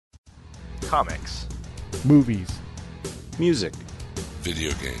Comics. Movies. Music.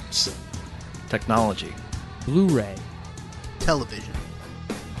 Video games. Technology. Blu-ray. Television.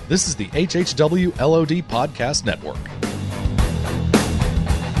 This is the HHW LOD Podcast Network.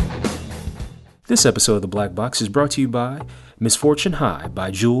 This episode of The Black Box is brought to you by Misfortune High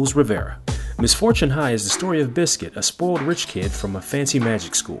by Jules Rivera. Misfortune High is the story of Biscuit, a spoiled rich kid from a fancy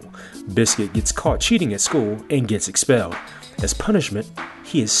magic school. Biscuit gets caught cheating at school and gets expelled. As punishment,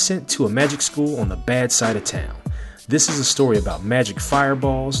 he is sent to a magic school on the bad side of town. This is a story about magic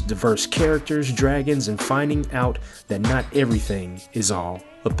fireballs, diverse characters, dragons, and finding out that not everything is all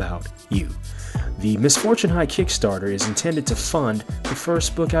about you. The Misfortune High Kickstarter is intended to fund the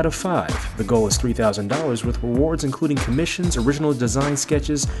first book out of 5. The goal is $3,000 with rewards including commissions, original design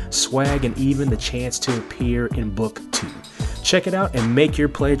sketches, swag, and even the chance to appear in book 2. Check it out and make your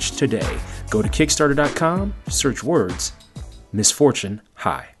pledge today. Go to Kickstarter.com, search words, Misfortune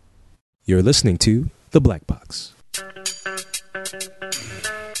High. You're listening to The Black Box.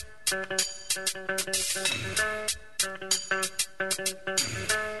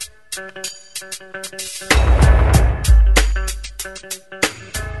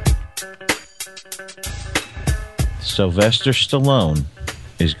 Sylvester Stallone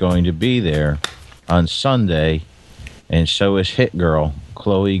is going to be there on Sunday, and so is Hit Girl,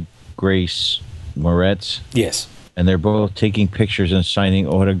 Chloe Grace Moretz. Yes. And they're both taking pictures and signing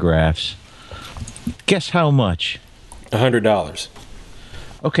autographs. Guess how much? $100.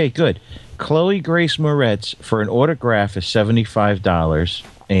 Okay, good. Chloe Grace Moretz for an autograph is $75,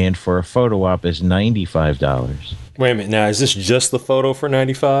 and for a photo op is $95. Wait a minute. Now, is this just the photo for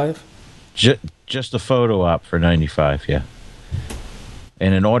 $95? Just a photo op for $95, yeah.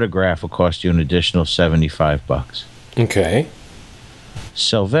 And an autograph will cost you an additional $75. Okay.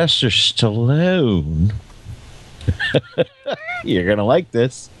 Sylvester Stallone. You're going to like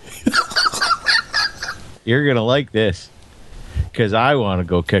this. You're going to like this. Because I want to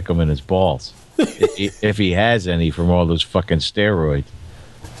go kick him in his balls. If he has any from all those fucking steroids.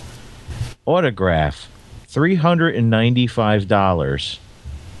 Autograph. $395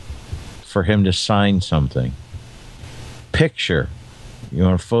 for him to sign something. Picture. You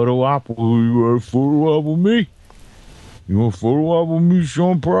want a photo op? You want a photo op with me? You want a photo op with me,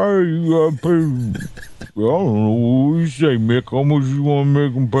 Sean Pryor? You gotta pay. I don't know what you say, Mick. How much you want to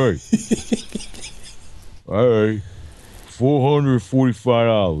make him pay? All right.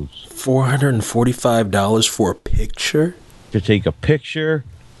 $445. $445 for a picture? To take a picture.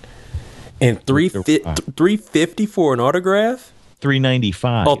 And $350 for an autograph?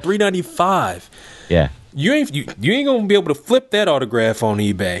 $395. Oh, $395. Yeah. You ain't gonna be able to flip that autograph on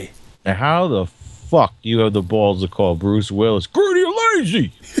eBay. Now, how the fuck do you have the balls to call Bruce Willis Gritty or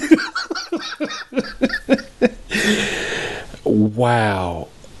lazy? Wow.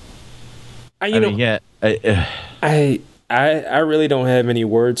 I really don't have any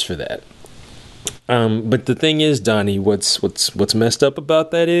words for that. But the thing is, Donnie, what's messed up about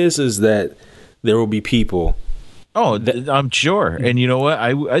that is that there will be people. Oh, I'm sure. And you know what?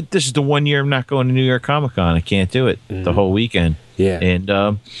 I this is the 1 year I'm not going to New York ComiConn. I can't do it the whole weekend. Yeah. And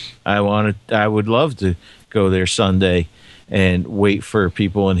I would love to go there Sunday and wait for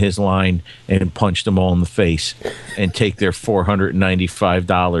people in his line and punch them all in the face and take their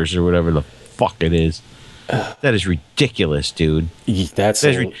 $495 or whatever the fuck it is. That is ridiculous, dude. That's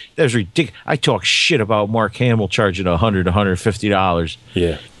ridiculous. I talk shit about Mark Hamill charging $100, $150.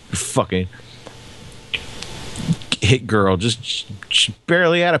 Yeah. Fucking Hit Girl, just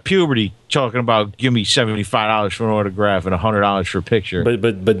barely out of puberty, talking about give me $75 for an autograph and $100 for a picture. But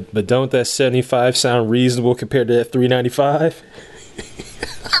don't that $75 sound reasonable compared to that $395?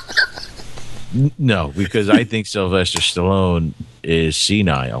 No, because I think Sylvester Stallone is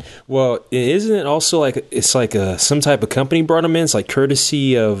senile. Well, isn't it also like it's like some type of company brought him in? It's like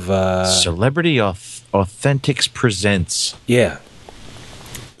courtesy of Celebrity Authentics Presents. Yeah.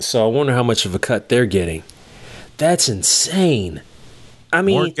 So I wonder how much of a cut they're getting. That's insane. I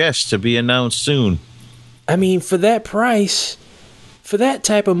mean, more guests to be announced soon. I mean, for that price, for that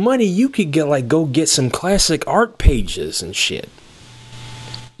type of money, you could go get some classic art pages and shit.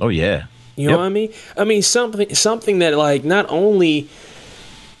 Oh yeah. You know what I mean? I mean something that like not only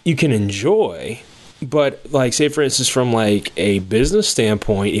you can enjoy, but like say for instance from like a business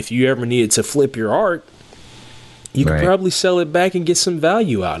standpoint, if you ever needed to flip your art, you could probably sell it back and get some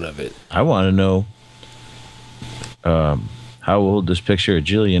value out of it. I want to know how old this picture of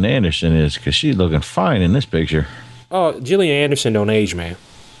Gillian Anderson is, because she's looking fine in this picture. Oh, Gillian Anderson don't age, man.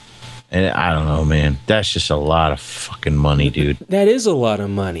 And I don't know, man. That's just a lot of fucking money, dude. That is a lot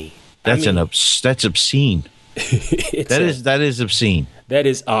of money. That's obscene. That is obscene. That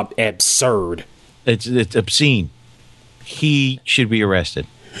is absurd. It's obscene. He should be arrested.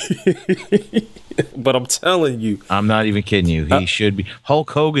 But I'm telling you, I'm not even kidding you. He should be.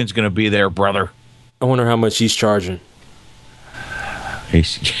 Hulk Hogan's going to be there, brother. I wonder how much he's charging.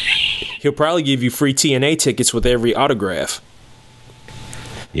 He'll probably give you free TNA tickets with every autograph.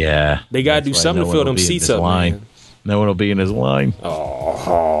 Yeah. They got to do something to fill them seats up, man. No one will be in his line.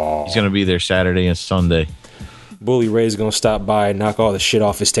 Oh. He's going to be there Saturday and Sunday. Bully Ray's going to stop by and knock all the shit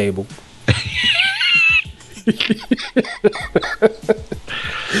off his table.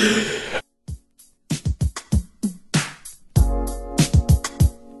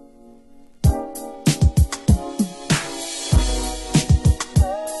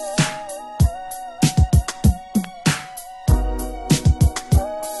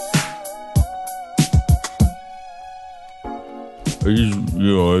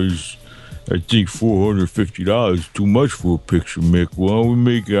 I think $450 is too much for a picture, Mick. Why don't we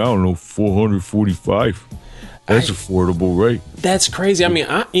make it, I don't know, $445? That's affordable, right? That's crazy. I mean,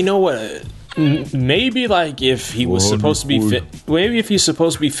 you know what? Maybe like if he was supposed to be maybe if he's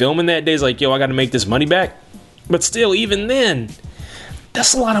supposed to be filming that day, it's like, yo, I got to make this money back. But still, even then,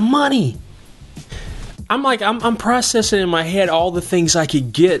 that's a lot of money. I'm processing in my head all the things I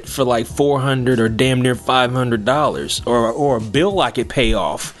could get for like $400 or damn near $500, or a bill I could pay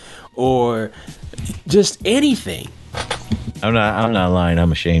off, or just anything. I'm not lying.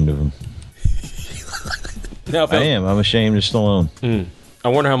 I'm ashamed of him. I am. I'm ashamed of Stallone. I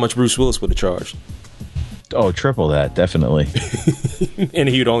wonder how much Bruce Willis would have charged. Oh, triple that, definitely. And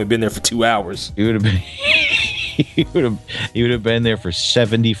he'd only been there for 2 hours. He would have been. He would have been there for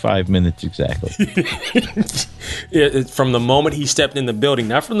 75 minutes exactly. From the moment he stepped in the building,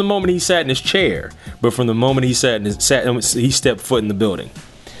 not from the moment he sat in his chair, but from the moment he he stepped foot in the building.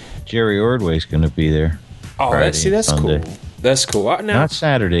 Jerry Ordway's going to be there. Oh, that's Sunday. Cool. That's cool. Now, not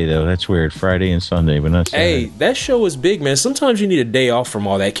Saturday though. That's weird. Friday and Sunday, but not Saturday. Hey, that show is big, man. Sometimes you need a day off from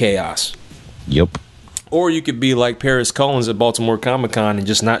all that chaos. Yep. Or you could be like Paris Collins at Baltimore ComiConn and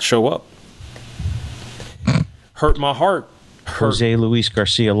just not show up. Hurt my heart. Jose Luis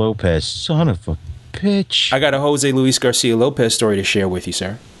Garcia Lopez, son of a bitch. I got a Jose Luis Garcia Lopez story to share with you,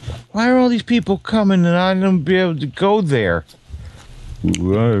 sir. Why are all these people coming and I don't be able to go there?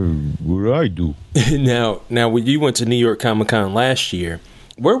 What I do? Now, when you went to New York Comic Con last year,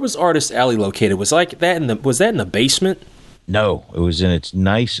 where was Artist Alley located? Was that in the basement? No, it was in its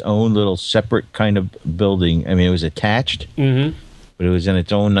nice own little separate kind of building. I mean, it was attached, but it was in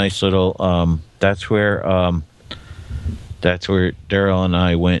its own nice little. That's where Daryl and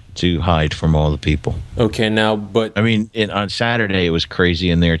I went to hide from all the people. Okay, now, but I mean, on Saturday it was crazy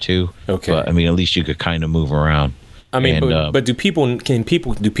in there too. Okay, but I mean, at least you could kind of move around. I mean, but do people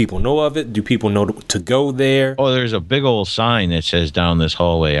know of it? Do people know to go there? Oh, there's a big old sign that says down this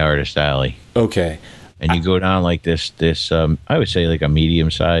hallway, Artist Alley. Okay, and you go down like this. I would say like a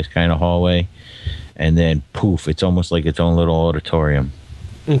medium-sized kind of hallway, and then poof, it's almost like its own little auditorium.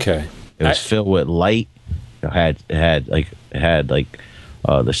 Okay, it was filled with light. It had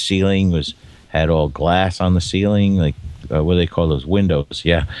the ceiling had all glass on the ceiling, like what do they call those, windows?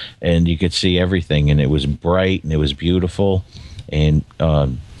 Yeah, and you could see everything, and it was bright and it was beautiful. And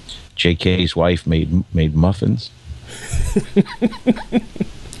JK's wife made muffins.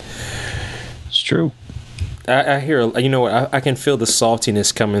 It's true. I hear, you know what? I can feel the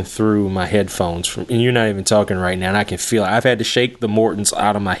saltiness coming through my headphones, and you're not even talking right now, and I can feel it. I've had to shake the Mortons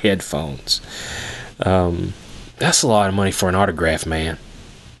out of my headphones. That's a lot of money for an autograph, man.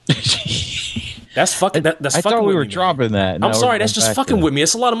 That's fucking. That's I fucking thought we were dropping that. I'm sorry. That's just fucking with me.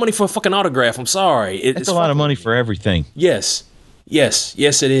 It's a lot of money for a fucking autograph. I'm sorry. It's a lot of money for everything. Yes,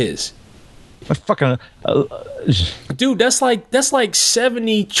 it is. Fucking dude, that's like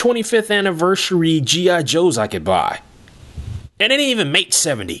 70 25th anniversary GI Joes I could buy, and it didn't even make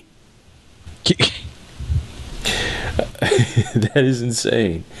 70. That is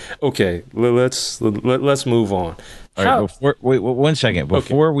insane. Okay, let's move on. All right, wait 1 second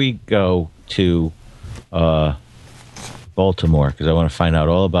before we go to Baltimore, because I want to find out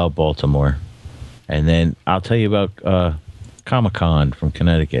all about Baltimore, and then I'll tell you about ComiConn from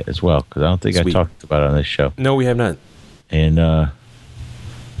Connecticut as well, because I don't think I talked about it on this show. No, we have not. And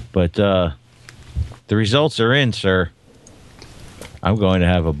but the results are in, sir. I'm going to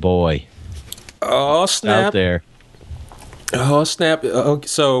have a boy. Oh snap! Out there. Oh snap! Okay,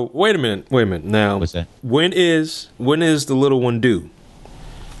 so wait a minute. Now, what's that? When is the little one due?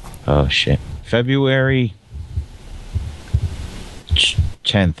 Oh shit! February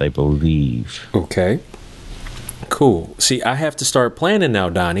 10th, I believe. Okay. Cool. See, I have to start planning now,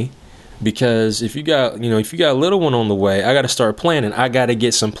 Donnie, because if you got a little one on the way, I got to start planning. I got to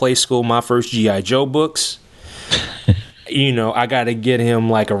get some Play School, My First G.I. Joe books. I got to get him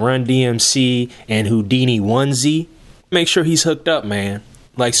like a Run DMC and Houdini onesie. Make sure he's hooked up, man.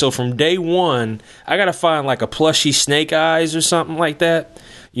 Like, so from day one, I got to find like a plushie Snake Eyes or something like that.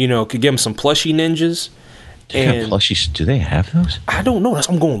 Could give him some plushie ninjas. And plushies, do they have those? I don't know. That's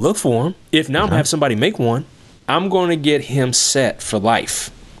why I'm going to look for them. If not, I'm going to have somebody make one. I'm going to get him set for life.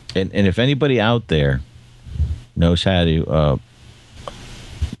 And if anybody out there knows how to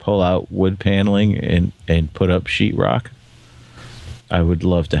pull out wood paneling and put up sheetrock, I would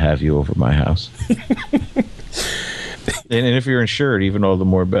love to have you over my house. And if you're insured, even all the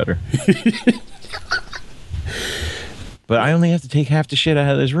more better. But I only have to take half the shit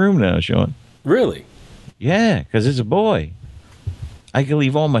out of this room now, Sean. Really? Yeah, because it's a boy. I can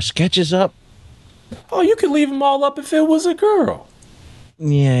leave all my sketches up. Oh, you could leave them all up if it was a girl.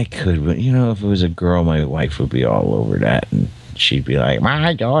 Yeah, I could, but if it was a girl, my wife would be all over that, and she'd be like,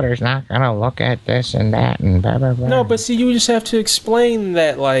 my daughter's not gonna look at this and that and blah blah blah. No, but see, you just have to explain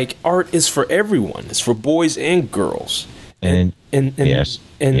that like art is for everyone. It's for boys and girls. And yes,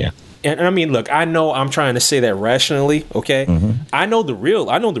 and I mean, look, I know I'm trying to say that rationally, okay? Mm-hmm. I know the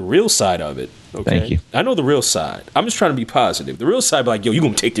real side of it. Okay? Thank you. I know the real side. I'm just trying to be positive. The real side, be like, yo, you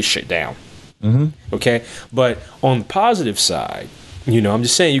gonna take this shit down, okay? But on the positive side, I'm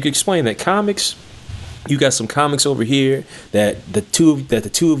just saying you could explain that comics. You got some comics over here that the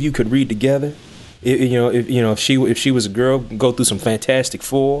two of you could read together. If she was a girl, go through some Fantastic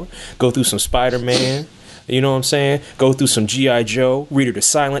Four, go through some Spider-Man. You know what I'm saying? Go through some G.I. Joe. Read her the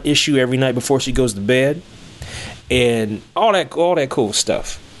silent issue every night before she goes to bed, and all that cool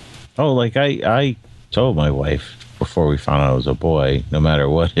stuff. Oh, like I told my wife before we found out it was a boy. No matter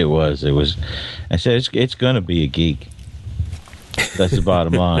what it was. I said it's gonna be a geek. That's the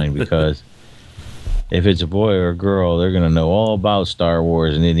bottom line, because if it's a boy or a girl, they're gonna know all about Star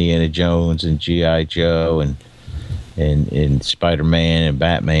Wars and Indiana Jones and G.I. Joe and Spider-Man and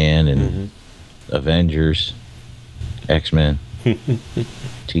Batman and Avengers, X-Men,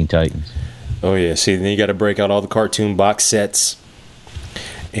 Teen Titans. Oh yeah, see, then you got to break out all the cartoon box sets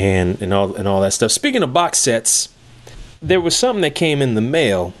and all that stuff. Speaking of box sets, there was something that came in the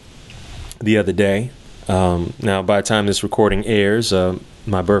mail the other day. Now, by the time this recording airs,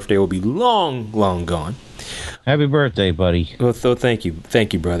 my birthday will be long gone. Happy birthday, buddy. Well, thank you,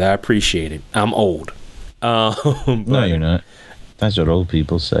 brother. I appreciate it. I'm old. No, you're not. That's what old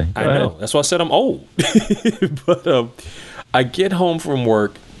people say. I know. That's why I said I'm old. But I get home from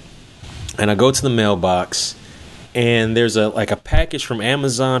work and I go to the mailbox, and there's a package from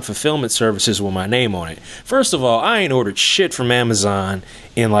Amazon Fulfillment Services with my name on it. First of all, I ain't ordered shit from Amazon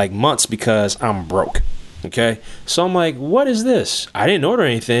in like months because I'm broke. Okay? So I'm like, what is this? I didn't order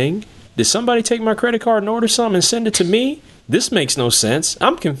anything. Did somebody take my credit card and order something and send it to me? This makes no sense.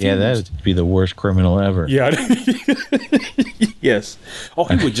 I'm confused. Yeah, that would be the worst criminal ever. Yeah. Yes. Oh,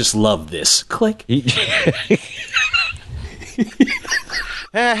 he would just love this. Click. Hey,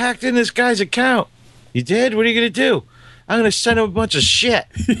 I hacked in this guy's account. You did? What are you going to do? I'm going to send him a bunch of shit.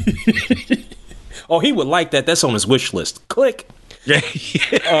 Oh, he would like that. That's on his wish list. Click. Yeah.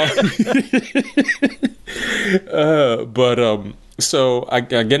 So I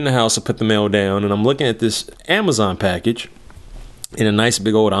get in the house, I put the mail down, and I'm looking at this Amazon package in a nice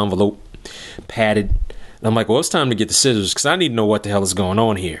big old envelope, padded. And I'm like, well, it's time to get the scissors because I need to know what the hell is going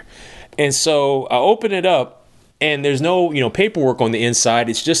on here. And so I open it up, and there's no paperwork on the inside.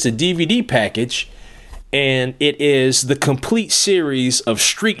 It's just a DVD package, and it is the complete series of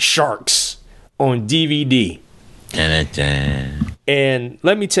Street Sharks on DVD. And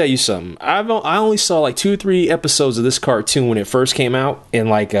let me tell you something. I only saw like 2 or 3 episodes of this cartoon when it first came out in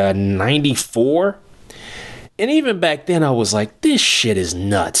like 94. And even back then I was like, this shit is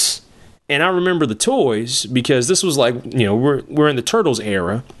nuts. And I remember the toys because this was like, we're in the Turtles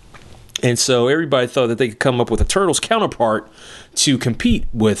era. And so everybody thought that they could come up with a Turtles counterpart to compete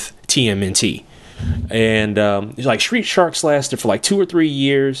with TMNT. And like Street Sharks lasted for like 2 or 3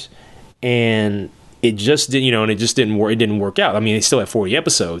 years, and it just didn't, and it just didn't work. It didn't work out. I mean, they still had 40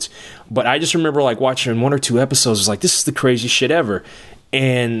 episodes, but I just remember like watching 1 or 2 episodes. I was like, this is the craziest shit ever.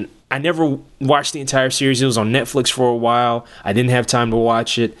 And I never watched the entire series. It was on Netflix for a while. I didn't have time to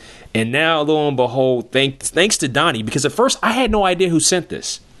watch it. And now, lo and behold, thanks to Donnie, because at first I had no idea who sent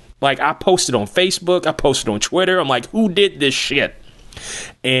this. Like, I posted on Facebook, I posted on Twitter. I'm like, who did this shit?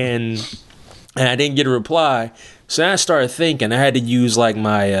 And I didn't get a reply. So then I started thinking I had to use like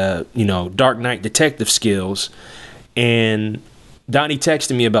my, Dark Knight detective skills. And Donnie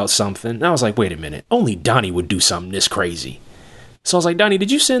texted me about something. And I was like, wait a minute. Only Donnie would do something this crazy. So I was like, Donnie,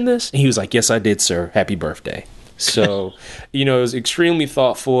 did you send this? And he was like, yes, I did, sir. Happy birthday. So, it was extremely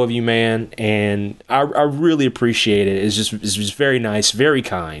thoughtful of you, man. And I really appreciate it. It's just very nice, very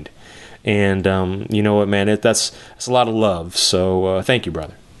kind. And you know what, man, that's a lot of love. So thank you,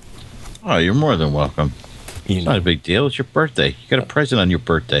 brother. Oh, you're more than welcome. It's not a big deal. It's your birthday. You got a present on your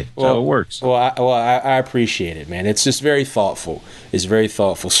birthday. That's how it works. Well, I appreciate it, man. It's just very thoughtful. It's very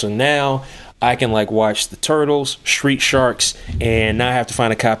thoughtful. So now I can watch the Turtles, Street Sharks, and now I have to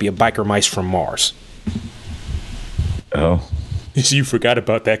find a copy of Biker Mice from Mars. Oh. You forgot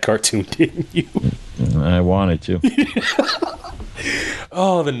about that cartoon, didn't you? I wanted to.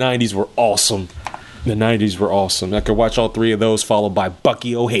 Oh, the 90s were awesome. The 90s were awesome. I could watch all three of those, followed by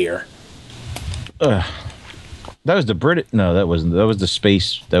Bucky O'Hare. That was the British. No, that wasn't. That was the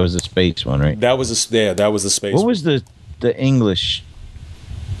space. That was the space one, right? That was the space. What was the English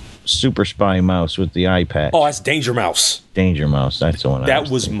super spy mouse with the eye patch? Oh, that's Danger Mouse. Danger Mouse. That's the one. That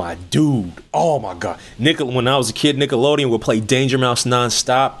was my dude. Oh my god, when I was a kid, Nickelodeon would play Danger Mouse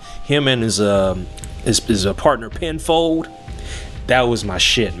nonstop. Him and his partner Penfold. That was my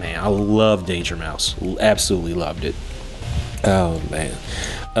shit, man. I love Danger Mouse. Absolutely loved it. Oh man.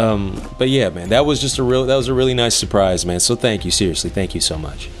 But yeah, man, that was a really nice surprise, man. So thank you, seriously, thank you so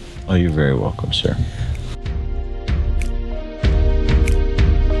much. Oh, you're very welcome, sir.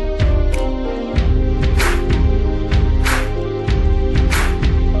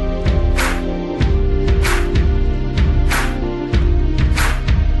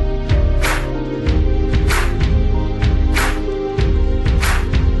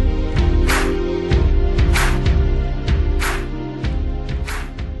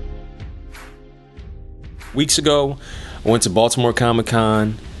 Weeks ago, I went to Baltimore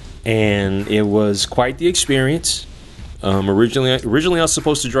ComiConn, and it was quite the experience. Originally, I was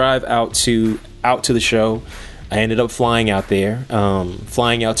supposed to drive out to the show. I ended up flying out there,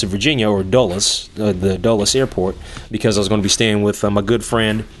 flying out to Virginia, or Dulles, the Dulles airport, because I was going to be staying with my good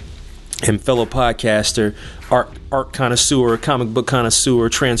friend and fellow podcaster, art connoisseur, comic book connoisseur,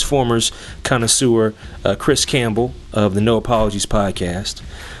 Transformers connoisseur, Chris Campbell of the No Apologies podcast.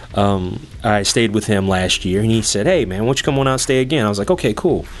 I stayed with him last year, and he said, hey man, why don't you come on out and stay again? I was like, okay,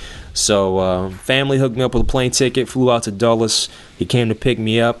 cool. So family hooked me up with a plane ticket, flew out to Dulles. He came to pick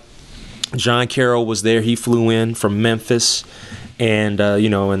me up. John Carroll was there. He flew in from Memphis, and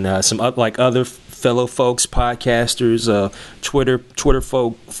some other fellow folks, podcasters, Twitter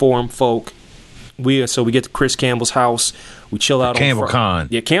folk, forum folk. We get to Chris Campbell's house. We chill out on ComiConn.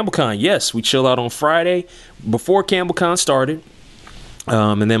 Yeah, ComiConn. Yes, we chill out on Friday before ComiConn started.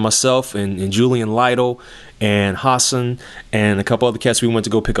 And then myself and Julian Lytle and Hassan and a couple other cats, we went to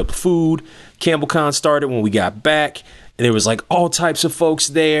go pick up the food. ComiConn started when we got back. And there was all types of folks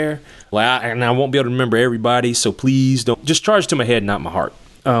there. And I won't be able to remember everybody, so please don't. Just charge to my head, not my heart.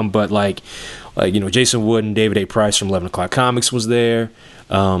 But Jason Wood and David A. Price from 11 O'Clock Comics was there.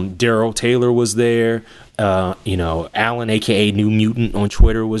 Daryl Taylor was there. Alan, a.k.a. New Mutant on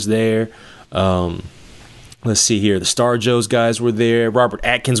Twitter, was there. Let's see here. The Star Joe's guys were there. Robert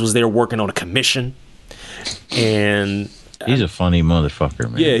Atkins was there working on a commission. And he's a funny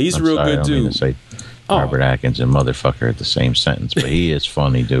motherfucker, man. Yeah, he's a real good dude. Mean to say Robert Atkins and motherfucker at the same sentence, but he is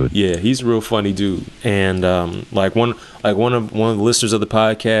funny, dude. Yeah, he's a real funny dude. And one of the listeners of the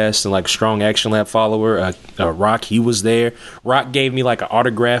podcast and Strong Action Lab follower, Rock, he was there. Rock gave me an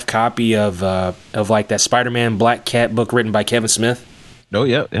autographed copy of that Spider-Man Black Cat book written by Kevin Smith. Oh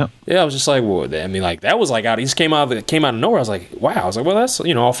yeah. Yeah, I was just like, well, that was out. He just came out of nowhere. I was like, wow. I was like, well, that's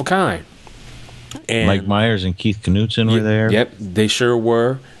awful kind. And Mike Myers and Keith Knutson were there. Yep, they sure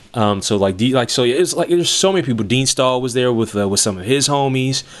were. So there's so many people. Dean Stahl was there with some of his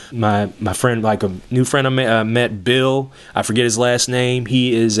homies. My friend, a new friend I met, Bill. I forget his last name.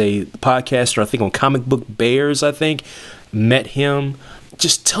 He is a podcaster, I think, on Comic Book Bears. I think met him.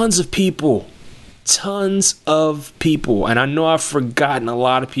 Just tons of people. And I know I've forgotten a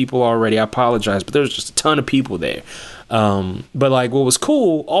lot of people already. I apologize, but there's just a ton of people there. But what was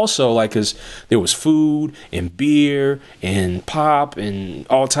cool also, because there was food and beer and pop and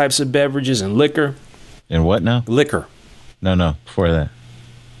all types of beverages and liquor. And what now? Liquor. No, before that.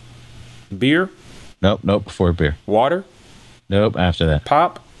 Beer? Nope, before beer. Water? Nope, after that.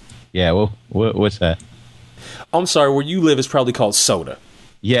 Pop? Yeah, well, what's that? I'm sorry, where you live is probably called soda.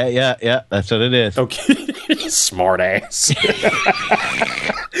 Yeah, that's what it is. Okay. Smart ass.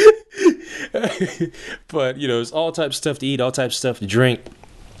 But, there's all types of stuff to eat, all types of stuff to drink.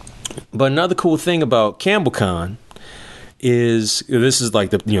 But another cool thing about ComiConn is this is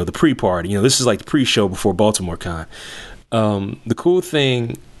the pre-party. This is the pre-show before Baltimore Con. The cool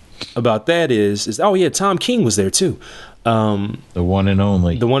thing about that is Tom King was there too. The one and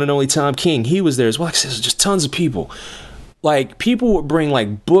only. The one and only Tom King. He was there as well. Like I said, just tons of people. Like, people would bring,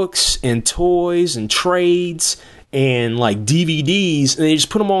 like, books and toys and trades and, like, DVDs, and they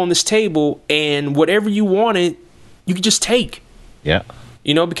just put them all on this table, and whatever you wanted, you could just take. Yeah.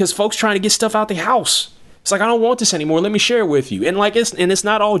 You know, because folks trying to get stuff out the house. It's like, I don't want this anymore. Let me share it with you. And, like, it's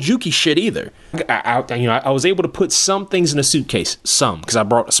not all jukey shit either. I was able to put some things in a suitcase. Some, because I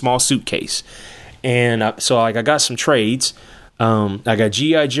brought a small suitcase. And so, like, I got some trades. I got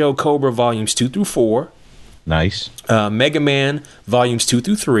G.I. Joe Cobra Volumes 2 through 4. Nice. Mega Man Volumes 2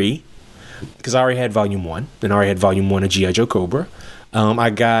 through 3, because I already had Volume 1, and I already had Volume 1 of G.I. Joe Cobra.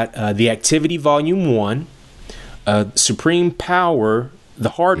 I got The Activity Volume 1, Supreme Power, the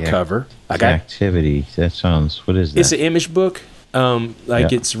hardcover. I got Activity. That sounds, what is that? It's an image book.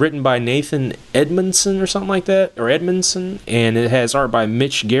 It's written by Nathan Edmondson or something like that, or Edmondson, and it has art by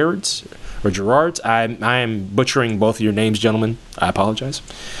Mitch Gerards, or Gerards. I am butchering both of your names, gentlemen. I apologize.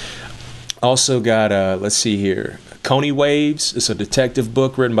 Also got, let's see here, Coney Waves. It's a detective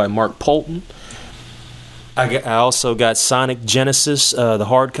book written by Mark Polton. I also got Sonic Genesis, the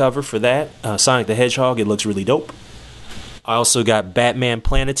hardcover for that. Sonic the Hedgehog. It looks really dope. I also got Batman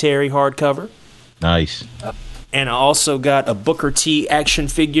Planetary hardcover. Nice. And I also got a Booker T action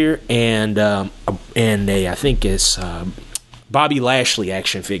figure and I think it's Bobby Lashley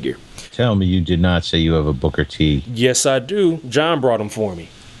action figure. Tell me you did not say you have a Booker T. Yes, I do. John brought them for me.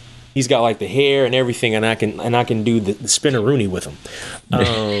 He's got like the hair and everything, and I can do the spinneroonie with him.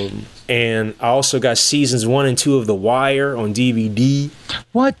 And I also got seasons 1 and 2 of The Wire on DVD.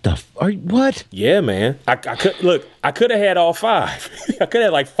 What? Yeah, man. I could have had all 5. I could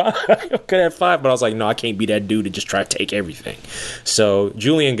have like 5. I could have 5, but I was like, no, I can't be that dude to just try to take everything. So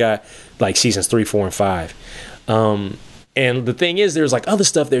Julian got like seasons 3, 4, and 5. And the thing is, there's like other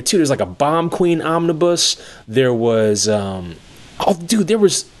stuff there too. There's like a Bomb Queen omnibus. There was, there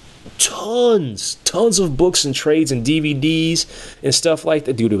was tons of books and trades and DVDs and stuff like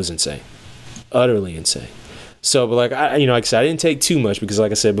that. Dude, it was insane. Utterly insane. So, but like I said, I didn't take too much because,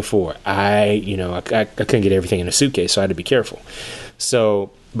 like I said before, I couldn't get everything in a suitcase, so I had to be careful. So,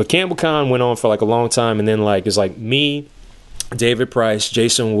 but ComiConn went on for like a long time, and then like it's like me, David Price,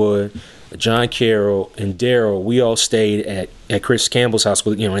 Jason Wood, John Carroll, and Daryl. We all stayed at Chris Campbell's house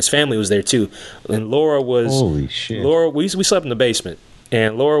with his family was there too, and Laura was holy shit. Laura, we slept in the basement.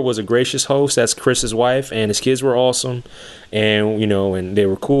 And Laura was a gracious host. That's Chris's wife, and his kids were awesome, and and they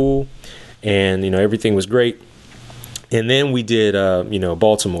were cool, and everything was great. And then we did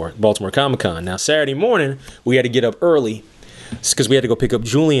Baltimore ComiConn. Now Saturday morning we had to get up early because we had to go pick up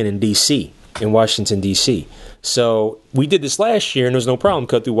Julian in Washington D.C. So we did this last year, and there was no problem.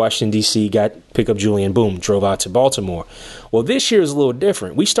 Cut through Washington D.C., pick up Julian, boom, drove out to Baltimore. Well, this year is a little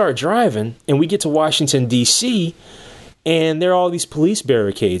different. We start driving, and we get to Washington D.C. and there are all these police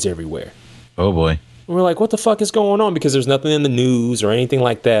barricades everywhere. Oh, boy. And we're like, what the fuck is going on? Because there's nothing in the news or anything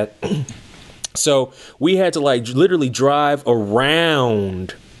like that. So we had to like literally drive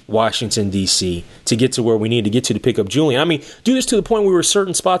around Washington, D.C. to get to where we needed to get to pick up Julian. I mean, do this to the point where we were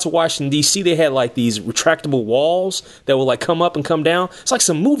certain spots of Washington, D.C. They had like these retractable walls that would like come up and come down. It's like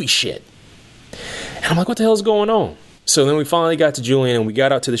some movie shit. And I'm like, what the hell is going on? So then we finally got to Julian and we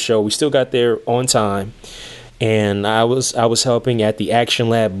got out to the show. We still got there on time. And I was helping at the Action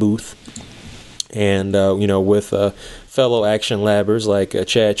Lab booth, and with fellow Action Labbers like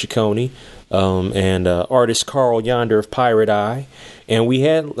Chad Ciccone and artist Carl Yonder of Pirate Eye, and we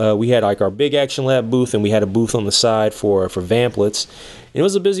had like our big Action Lab booth, and we had a booth on the side for Vamplets. And it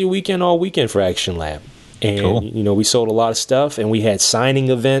was a busy weekend all weekend for Action Lab. And, cool. We sold a lot of stuff, and we had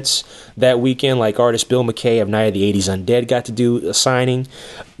signing events that weekend, like artist Bill McKay of Night of the 80s Undead got to do a signing.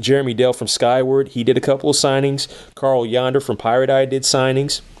 Jeremy Dell from Skyward, he did a couple of signings. Carl Yonder from Pirate Eye did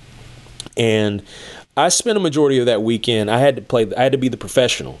signings. And I spent a majority of that weekend, I had to be the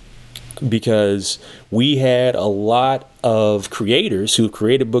professional, because we had a lot of creators who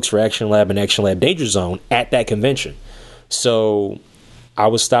created books for Action Lab and Action Lab Danger Zone at that convention. So I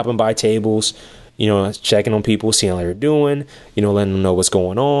was stopping by tables, checking on people, seeing how they're doing, letting them know what's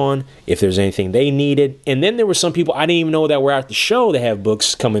going on, if there's anything they needed. And then there were some people I didn't even know that were at the show that have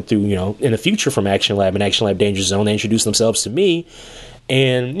books coming through, in the future from Action Lab and Action Lab Danger Zone. They introduced themselves to me.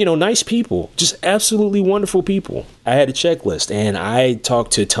 And, nice people, just absolutely wonderful people. I had a checklist, and I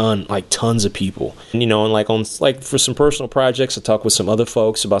talked to tons of people. And, for some personal projects, I talked with some other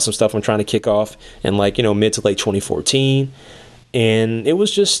folks about some stuff I'm trying to kick off in, mid to late 2014. And it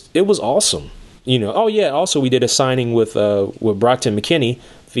was awesome. Also we did a signing with Brockton McKinney,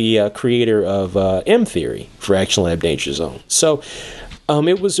 the creator of M Theory for Action Lab Danger Zone. So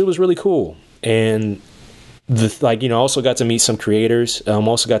it was really cool. And Also got to meet some creators.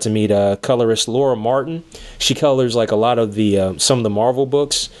 Also got to meet colorist Laura Martin. She colors like a lot of the some of the Marvel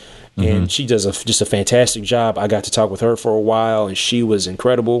books, and she does just a fantastic job. I got to talk with her for a while, and she was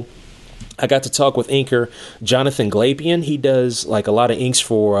incredible. I got to talk with inker Jonathan Glapian. He does like a lot of inks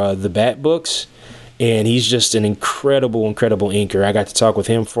for the Bat books, and he's just an incredible inker. I got to talk with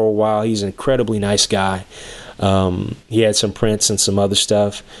him for a while. He's an incredibly nice guy. He had some prints and some other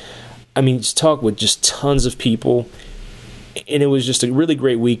stuff. I mean, just talk with just tons of people, and it was just a really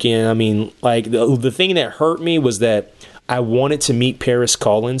great weekend. I mean, like the thing that hurt me was that I wanted to meet Paris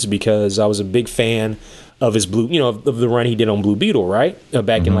Collins because I was a big fan of his of the run he did on Blue Beetle, right?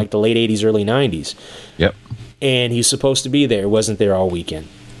 Back in like the late 80s, early 90s. Yep. And he's supposed to be there. Wasn't there all weekend.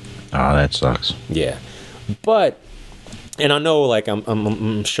 Oh, that sucks. Yeah. But, and I know like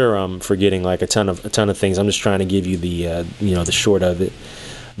I'm sure I'm forgetting like a ton of things. I'm just trying to give you the the short of it.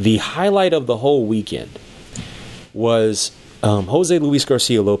 The highlight of the whole weekend was Jose Luis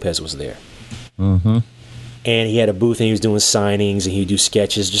Garcia Lopez was there. Mm-hmm. And he had a booth and he was doing signings and he'd do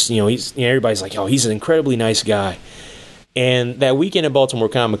sketches. Just, everybody's like, oh, he's an incredibly nice guy. And that weekend at Baltimore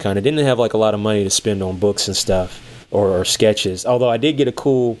ComiConn, I didn't have like a lot of money to spend on books and stuff or sketches. Although I did get a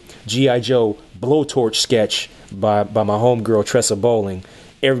cool G.I. Joe blowtorch sketch by my homegirl, Tressa Bowling.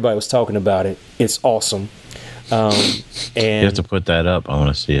 Everybody was talking about it. It's awesome. And you have to put that up. I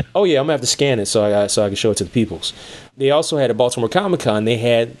want to see it. Oh yeah, I'm gonna have to scan it so I can show it to the peoples. They also had at Baltimore ComiConn. They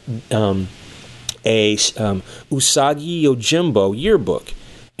had a Usagi Yojimbo yearbook,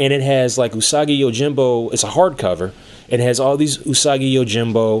 and it has like Usagi Yojimbo. It's a hardcover. It has all these Usagi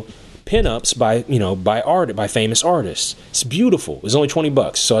Yojimbo pinups by famous artists. It's beautiful. It was only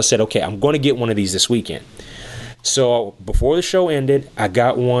 $20, so I said, okay, I'm going to get one of these this weekend. So before the show ended, I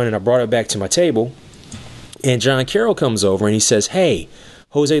got one and I brought it back to my table. And John Carroll comes over and he says, hey,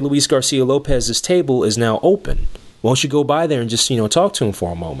 Jose Luis Garcia Lopez's table is now open. Why don't you go by there and just, talk to him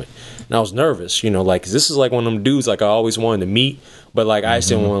for a moment? And I was nervous, like, 'cause this is like one of them dudes like I always wanted to meet, but like I just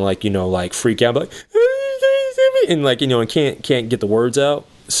didn't want to like freak out, like, and like, and can't get the words out.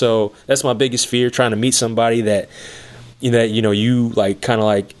 So that's my biggest fear, trying to meet somebody that you like kind of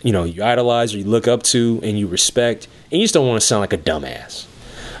like, you idolize or you look up to and you respect, and you just don't want to sound like a dumbass.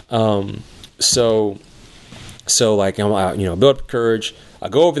 So like I'm out, build up courage. I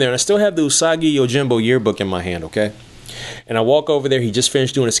go over there and I still have the Usagi Yojimbo yearbook in my hand, okay? And I walk over there. He just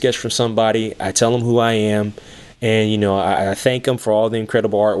finished doing a sketch from somebody. I tell him who I am, and I thank him for all the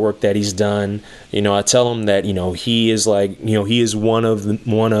incredible artwork that he's done. I tell him that he is like he is one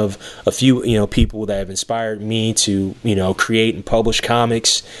of a few people that have inspired me to create and publish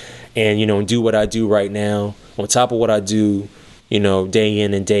comics, and do what I do right now on top of what I do. Day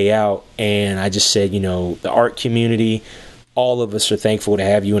in and day out. And I just said, the art community, all of us are thankful to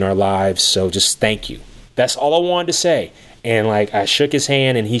have you in our lives. So just thank you. That's all I wanted to say. And like, I shook his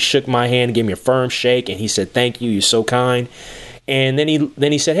hand and he shook my hand and gave me a firm shake. And he said, thank you. You're so kind. And then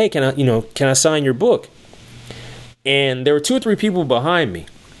he said, hey, can I sign your book? And there were 2 or 3 people behind me.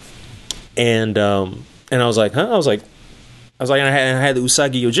 And I was like, huh? I had the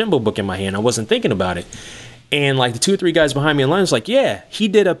Usagi Yojimbo book in my hand. I wasn't thinking about it. And like the 2 or 3 guys behind me in line was like, yeah, he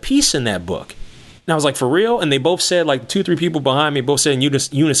did a piece in that book. And I was like, for real? And they both said, like 2 or 3 people behind me both said in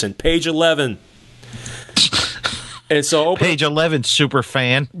unison, page 11. And so page 11, super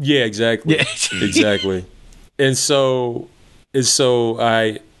fan. Yeah, exactly. Yeah. Exactly. And so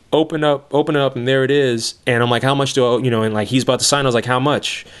I open up, and there it is. And I'm like, how much do I, and like he's about to sign. I was like, how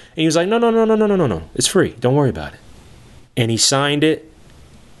much? And he was like, no. It's free. Don't worry about it. And he signed it.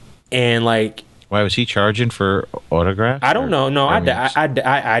 And like, why was he charging for autographs? I don't know. No, I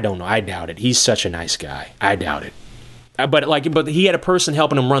don't know. I doubt it. He's such a nice guy. I doubt it. But he had a person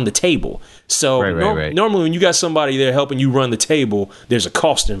helping him run the table. So right. Normally when you got somebody there helping you run the table, there's a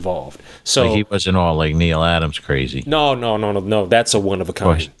cost involved. So he wasn't all like Neil Adams crazy. No. That's a one of a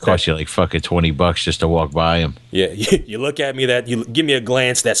kind. Cost you like fucking $20 just to walk by him. Yeah, you look at me, you give me a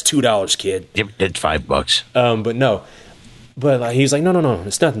glance. That's $2, kid. It's $5. But no. But like, he was like, no,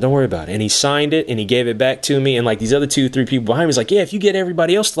 it's nothing. Don't worry about it. And he signed it and he gave it back to me. And like these other 2 or 3 people behind me was like, yeah, if you get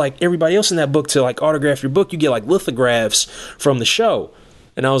everybody else in that book to like autograph your book, you get like lithographs from the show.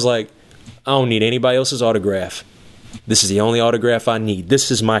 And I was like, I don't need anybody else's autograph. This is the only autograph I need. This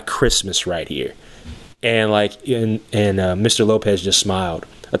is my Christmas right here. And like, Mr. Lopez just smiled.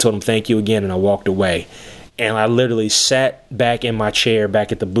 I told him thank you again, and I walked away. And I literally sat back in my chair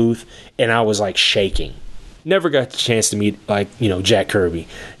back at the booth, and I was like shaking. Never got the chance to meet Jack Kirby.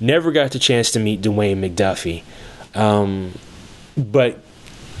 Never got the chance to meet Dwayne McDuffie. But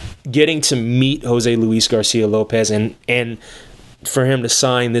getting to meet Jose Luis Garcia Lopez and for him to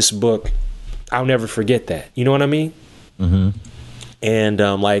sign this book, I'll never forget that. You know what I mean? Mm-hmm. And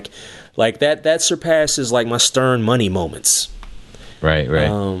like that surpasses like my Stern Money moments. Right.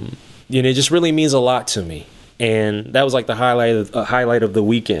 You know, it just really means a lot to me. And that was like the highlight of the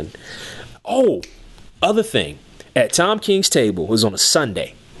weekend. Oh, other thing, at Tom King's table, it was on a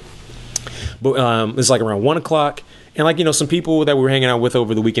Sunday, but it's like around 1:00, and like, you know, some people that we were hanging out with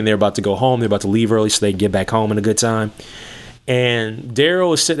over the weekend, they're about to go home, they're about to leave early so they can get back home in a good time. And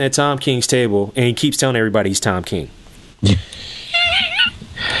Daryl is sitting at Tom King's table, and he keeps telling everybody he's Tom King.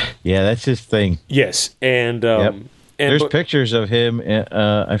 Yeah, that's his thing. Yes, and there's pictures of him.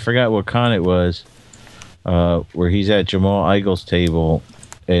 I forgot what con it was, where he's at Jamal Eighel's table,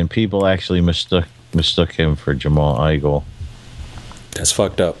 and people actually mistook him for Jamal Eichel. That's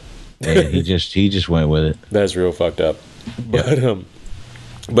fucked up. And he just went with it. That's real fucked up.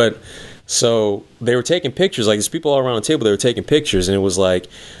 But so they were taking pictures. Like, there's people all around the table. They were taking pictures, and it was like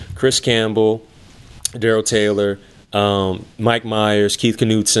Chris Campbell, Daryl Taylor, Mike Myers, Keith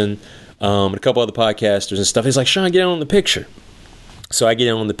Knutson, and a couple other podcasters and stuff. He's like, Shawn, get in on the picture. So I get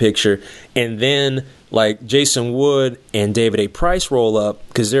in on the picture, and then like Jason Wood and David A. Price roll up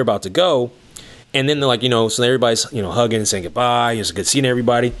because they're about to go, and then they're like, you know, so everybody's, you know, hugging and saying goodbye. It's good seeing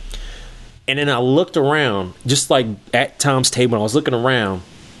everybody. And then I looked around, just like at Tom's table, and I was looking around.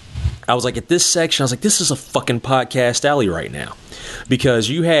 I was like, at this section, I was like, this is a fucking podcast alley right now, because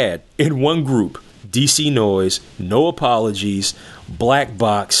you had in one group DC Noise, No Apologies, Black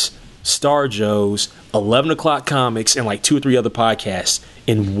Box, Star Joe's, 11 O'Clock Comics, and like 2 or 3 other podcasts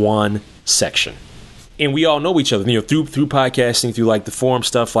in one section. And we all know each other, you know, through podcasting, through like the forum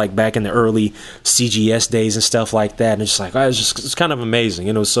stuff, like back in the early CGS days and stuff like that. And it's just like, it's kind of amazing,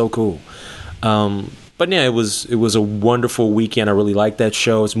 and it was so cool. But yeah, it was a wonderful weekend. I really liked that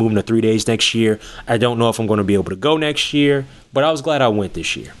show. It's moving to 3 days next year. I don't know if I'm going to be able to go next year, but I was glad I went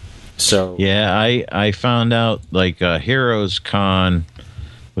this year. So yeah, I found out like Heroes Con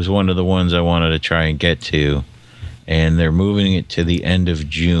was one of the ones I wanted to try and get to, and they're moving it to the end of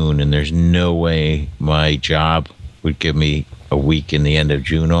June, and there's no way my job would give me a week in the end of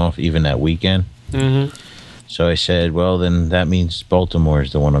June off, even that weekend. Mm-hmm. So I said, well, then that means Baltimore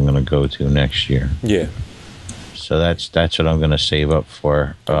is the one I'm going to go to next year. Yeah. So that's what I'm going to save up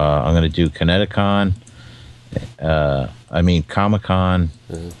for. I'm going to do ComiConn, ComiConn,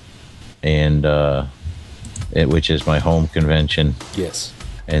 mm-hmm. and which is my home convention. Yes.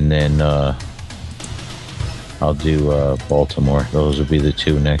 And then I'll do Baltimore. Those will be the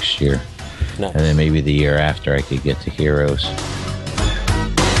 2 next year. Nice. And then maybe the year after I could get to Heroes.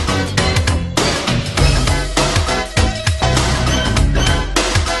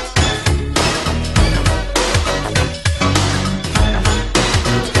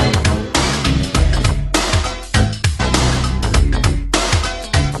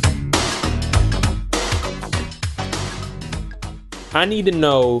 I need to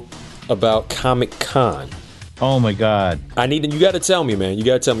know about ComiConn. Oh my God! You got to tell me, man. You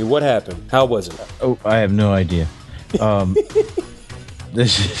got to tell me what happened. How was it? Oh, I have no idea.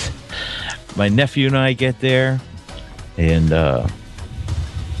 This is my nephew and I get there, and I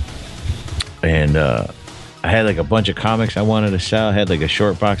had like a bunch of comics I wanted to sell. I had like a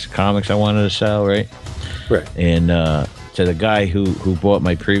short box of comics I wanted to sell, right? Right. And to the guy who bought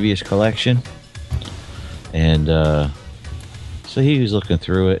my previous collection, and so he was looking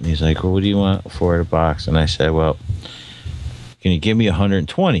through it, and he's like, well, what do you want for the box? And I said, well, can you give me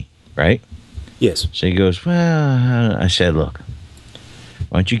 120, right? Yes. So he goes, well, I said, look,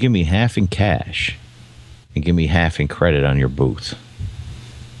 why don't you give me half in cash and give me half in credit on your booth?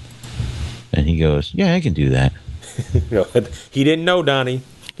 And he goes, yeah, I can do that. He didn't know, Donnie.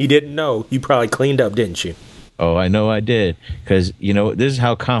 He didn't know. You probably cleaned up, didn't you? Oh, I know I did. Because, you know, this is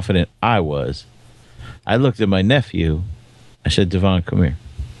how confident I was. I looked at my nephew. I said, Devon, come here.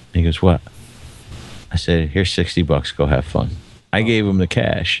 He goes, what? I said, here's $60. Go have fun. I gave him the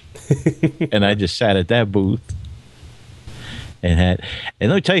cash. And I just sat at that booth. And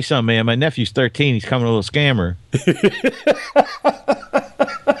let me tell you something, man. My nephew's 13. He's coming a little scammer.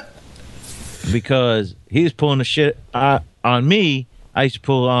 Because he was pulling the shit on me. I used to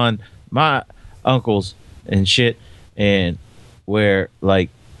pull on my uncles and shit. And where, like,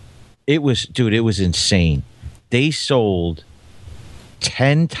 it was insane. They sold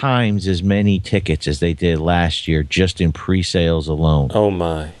 10 times as many tickets as they did last year just in pre-sales alone. Oh,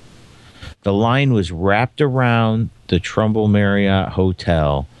 my. The line was wrapped around the Trumbull Marriott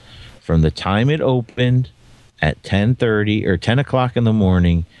Hotel from the time it opened at 10:30 or 10 o'clock in the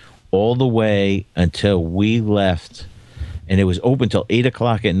morning all the way until we left. And it was open till 8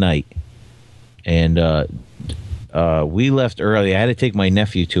 o'clock at night. And we left early. I had to take my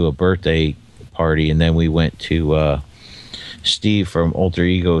nephew to a birthday party, and then we went to Steve from Alter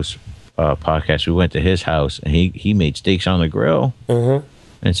Ego's podcast. We went to his house, and he made steaks on the grill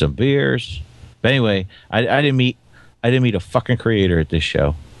and some beers. But anyway, I didn't meet a fucking creator at this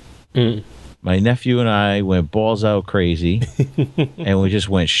show. My nephew and I went balls out crazy, and we just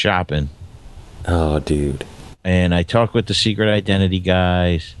went shopping. Oh, dude. And I talked with the Secret Identity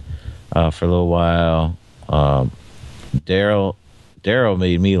guys for a little while. Daryl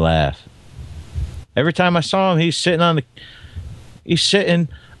made me laugh. Every time I saw him, he's sitting on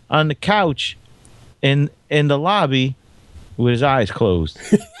the couch in the lobby with his eyes closed.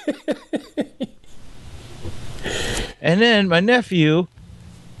 And then my nephew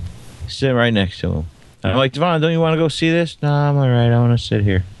sitting right next to him. I'm like, Devon, don't you want to go see this? No, I'm all right. I want to sit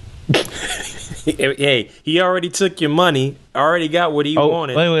here. Hey, he already took your money. Already got what he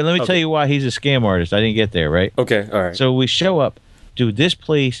wanted. Anyway, let me tell you why he's a scam artist. I didn't get there, right? Okay, all right. So we show up. Dude, this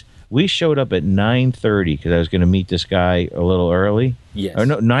place, we showed up at 9:30 because I was going to meet this guy a little early. Yes. Or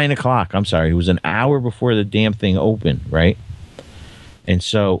no, 9 o'clock. I'm sorry. It was an hour before the damn thing opened, right? And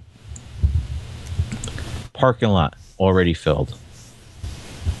so, parking lot already filled.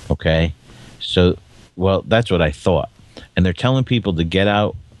 Okay? So, well, that's what I thought. And they're telling people to get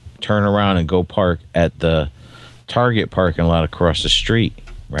out, turn around, and go park at the Target parking lot across the street,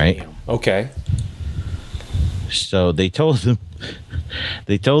 right? Damn. Okay. So they told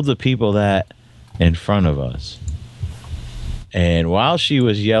the people that in front of us. And while she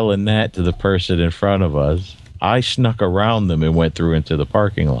was yelling that to the person in front of us, I snuck around them and went through into the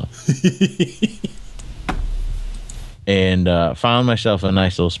parking lot. And found myself a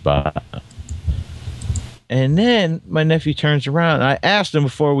nice little spot. And then my nephew turns around. I asked him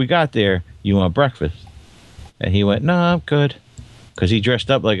before we got there, "You want breakfast?" And he went, "No, I'm good." Because he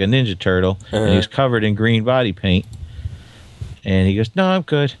dressed up like a Ninja Turtle, and he was covered in green body paint. And he goes, "No, I'm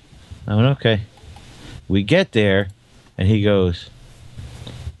good." I went, "Okay." We get there, and he goes,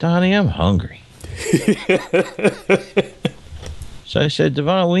 "Donnie, I'm hungry." So I said,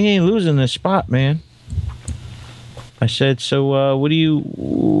 "Devon, we ain't losing this spot, man." I said, "So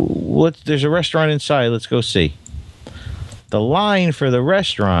there's a restaurant inside. Let's go see." The line for the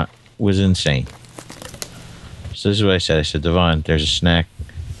restaurant was insane. So this is what I said. I said, "Devon, there's a snack.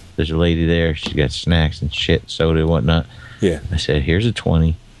 There's a lady there. She's got snacks and shit, soda and whatnot." Yeah. I said, "Here's a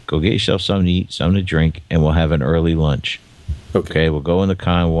 20. Go get yourself something to eat, something to drink, and we'll have an early lunch." Okay, we'll go in the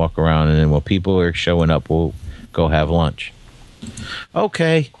con, walk around, and then when people are showing up, we'll go have lunch.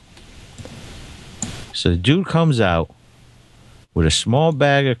 Okay. So the dude comes out with a small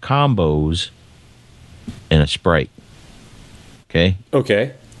bag of combos and a Sprite. Okay?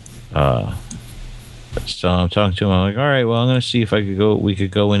 Okay. So I'm talking to him. I'm like, "All right, well, I'm going to see if we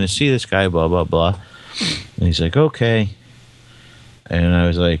could go in and see this guy, blah, blah, blah." And he's like, "Okay." And I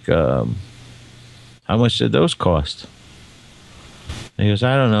was like, "How much did those cost?" And he goes,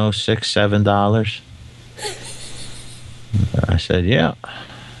 "I don't know, $6, $7. I said, "Yeah,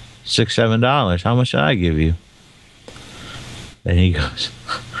 $6, $7. How much did I give you?" And he goes,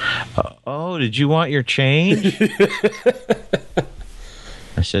 "Oh, did you want your change?"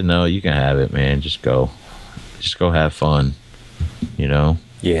 I said, "No, you can have it, man. Just go have fun, you know."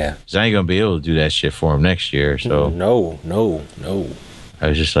 Yeah. 'Cause I ain't gonna be able to do that shit for him next year. So No. I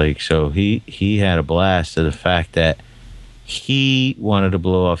was just like, so he had a blast of the fact that he wanted to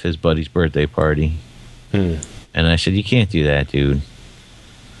blow off his buddy's birthday party. And I said, "You can't do that, dude."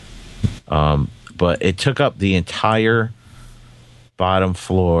 But it took up the entire bottom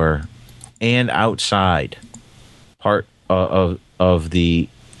floor and outside part of the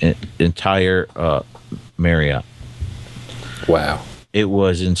entire Marriott. Wow. It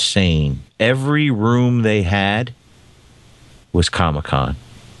was insane. Every room they had was ComiConn.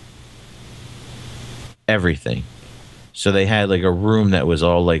 Everything. So they had like a room that was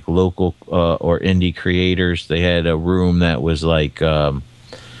all like local or indie creators. They had a room that was like, the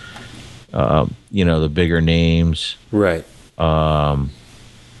bigger names. Right.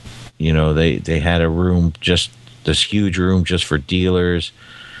 They had a room, just this huge room just for dealers.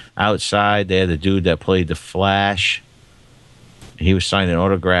 Outside, they had the dude that played the Flash. He was signing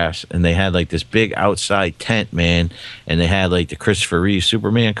autographs, and they had like this big outside tent, man. And they had like the Christopher Reeve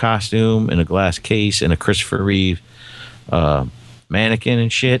Superman costume in a glass case and a Christopher Reeve mannequin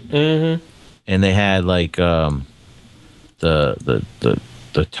and shit. Mm-hmm. And they had like the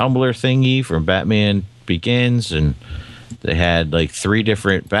tumbler thingy from Batman Begins, and they had like 3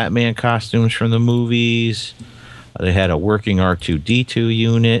 different Batman costumes from the movies. They had a working R2-D2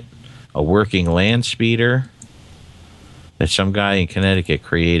 unit, a working land speeder. That some guy in Connecticut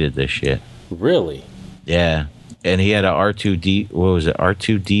created this shit. Really? Yeah. and he had a R2D. What was it?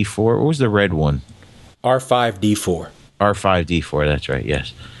 R2D4. What was the red one? R5D4. R5D4. That's right.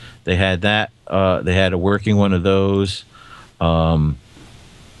 Yes, they had that. They had a working one of those.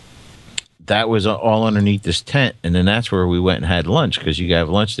 That was all underneath this tent, and then that's where we went and had lunch because you have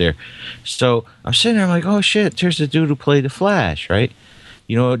lunch there. So I'm sitting there, I'm like, oh shit, there's the dude who played the Flash, right?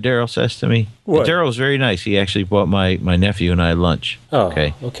 You know what Daryl says to me? What? Daryl's very nice. He actually bought my nephew and I lunch. Oh,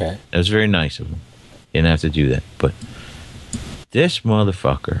 okay. Okay. That was very nice of him. Didn't have to do that. But this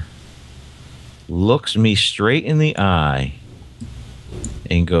motherfucker looks me straight in the eye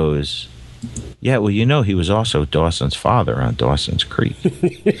and goes, yeah, well, you know, he was also Dawson's father on Dawson's Creek.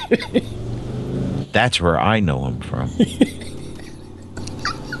 That's where I know him from.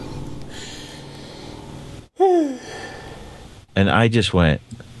 And I just went,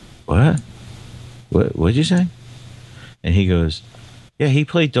 what? What'd you say? And he goes, yeah, he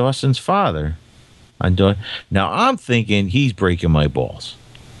played Dawson's father on Now I'm thinking he's breaking my balls,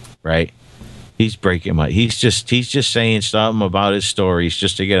 right? He's just saying something about his stories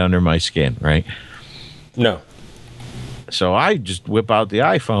just to get under my skin, right? No. So I just whip out the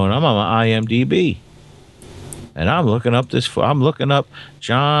iPhone. I'm on IMDb, and I'm looking up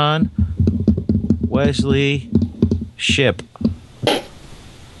John Wesley Shipp.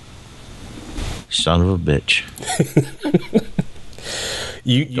 Son of a bitch.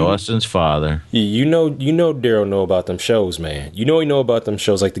 Dawson's father. You know Daryl know about them shows, man. You know he know about them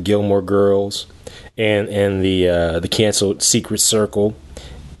shows like the Gilmore Girls and the canceled Secret Circle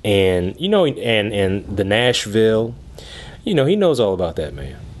and and the Nashville. You know, he knows all about that,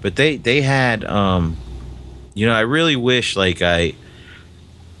 man. But they had I really wish like I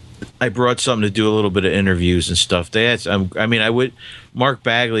brought something to do a little bit of interviews and stuff. They had Mark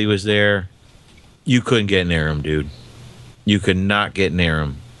Bagley was there. You couldn't get near him, dude. You could not get near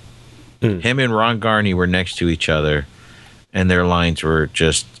him. Him and Ron Garney were next to each other, and their lines were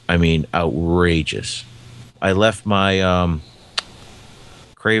just, outrageous. I left my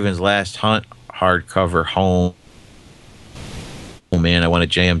Craven's Last Hunt hardcover home. Oh, man, I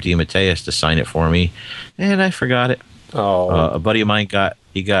wanted J.M. DeMatteis to sign it for me, and I forgot it. Oh. A buddy of mine got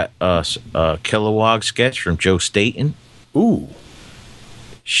a Kilowog sketch from Joe Staten. Ooh.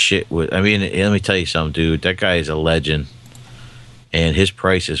 Shit. Let me tell you something, dude. That guy is a legend. And his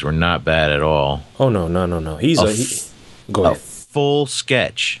prices were not bad at all. Oh, no. Go ahead. A full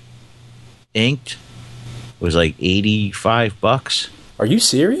sketch, inked, was like $85. Are you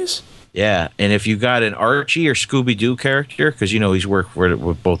serious? Yeah, and if you got an Archie or Scooby-Doo character, because he's worked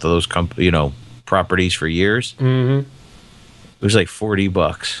with both of those properties for years, it was like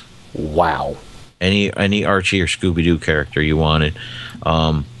 $40. Wow. Any Archie or Scooby-Doo character you wanted.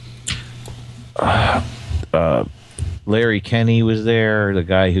 Larry Kenney was there, the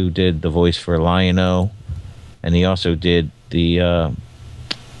guy who did the voice for Lion-O, and he also did the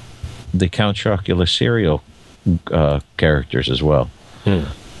Count Chocula cereal characters as well.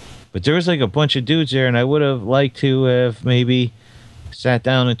 But there was like a bunch of dudes there, and I would have liked to have maybe sat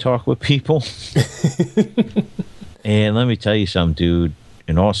down and talked with people. And let me tell you something, dude.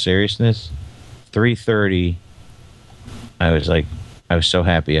 In all seriousness, 3:30, I was so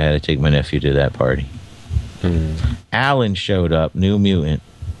happy I had to take my nephew to that party. Alan showed up, New Mutant.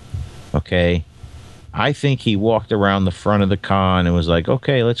 Okay. I think he walked around the front of the con and was like,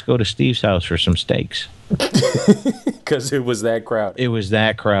 okay, let's go to Steve's house for some steaks. Because it was that crowded. It was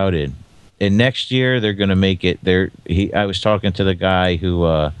that crowded. And next year they're going to make it I was talking to the guy who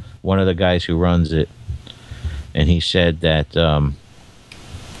one of the guys who runs it, and he said that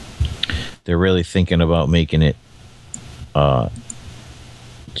they're really thinking about making it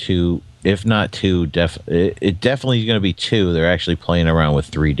two, if not two, it definitely is going to be two. They're actually playing around with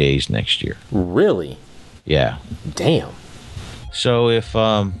 3 days next year. Really? Yeah. Damn. So if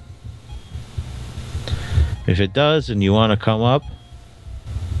it does and you want to come up,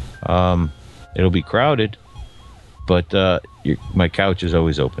 it'll be crowded, but my couch is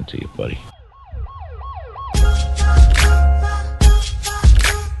always open to you, buddy.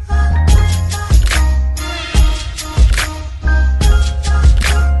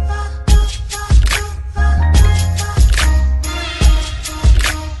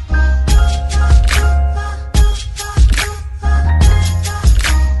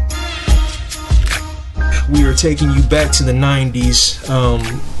 We are taking you back to the 90s.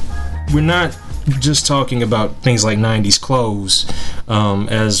 We're not just talking about things like 90s clothes.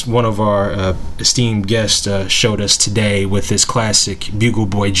 as one of our esteemed guests showed us today with his classic Bugle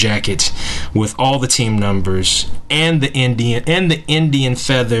Boy jacket with all the team numbers and the Indian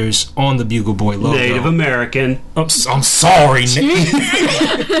feathers on the Bugle Boy logo. Native American. I'm sorry.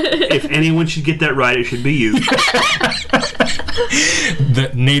 If anyone should get that right, it should be you.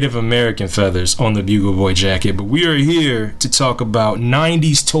 The Native American feathers on the Bugle Boy jacket. But we are here to talk about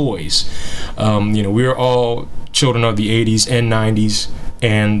 90s toys. We are all children of the 80s and 90s,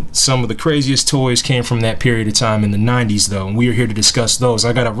 and some of the craziest toys came from that period of time in the 90s, though, and we are here to discuss those.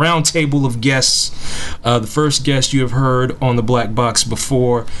 I got a round table of guests. The first guest you have heard on the Black Box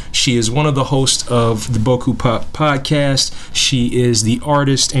before. She is one of the hosts of the Boku podcast. She is the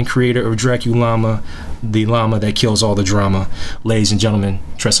artist and creator of Draculama, the llama that kills all the drama. Ladies and gentlemen,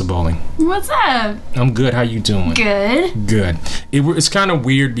 Tressa Bowling. What's up? I'm good. How you doing? Good. Good. It's kind of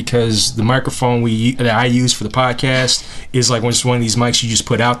weird because the microphone that I use for the podcast is like one of these mics you just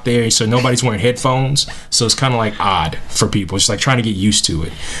put out there, so nobody's wearing headphones. So it's kind of like odd for people. It's like trying to get used to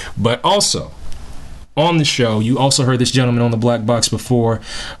it. But also, on the show, you also heard this gentleman on the Black Box before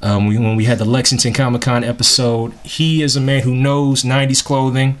when we had the Lexington ComiConn episode. He is a man who knows 90s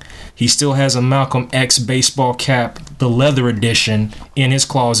clothing. He still has a Malcolm X baseball cap, the leather edition, in his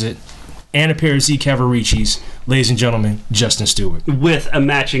closet, and a pair of Z Cavariccis. Ladies and gentlemen, Justin Stewart. With a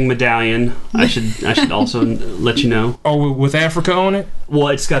matching medallion. I should also let you know. Oh, with Africa on it? Well,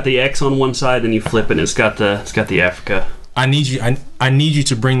 it's got the X on one side, then you flip it, and it's got the Africa. I need you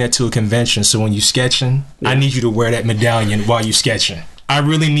to bring that to a convention, so when you're sketching, I need you to wear that medallion while you're sketching. I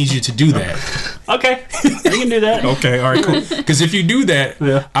really need you to do that. Okay, we can do that. Okay, all right, cool. Because if you do that,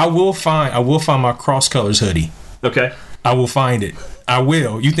 yeah. I will find my Cross Colors hoodie. Okay, I will find it. I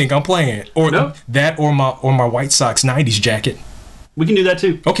will. You think I'm playing? Or no. That, or my White Sox 90s jacket. We can do that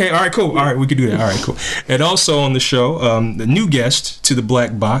too. Okay, all right, cool. All right, we can do that. All right, cool. And also on the show, the new guest to the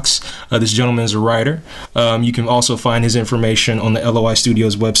Black Box, this gentleman is a writer. You can also find his information on the LOI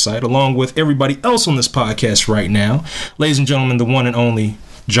Studios website, along with everybody else on this podcast right now. Ladies and gentlemen, the one and only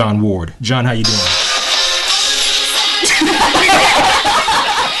John Ward. John, how you doing?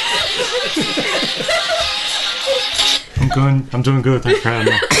 I'm doing good. Thanks for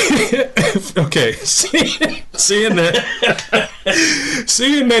having me. Okay, seeing that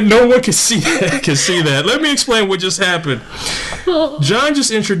no one can see that. Let me explain what just happened. John just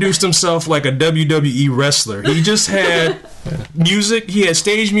introduced himself like a WWE wrestler. He just had music. He had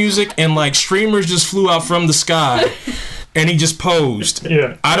stage music, and like streamers just flew out from the sky, and he just posed.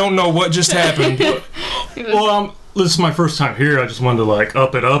 Yeah. I don't know what just happened. Well, this is my first time here. I just wanted to like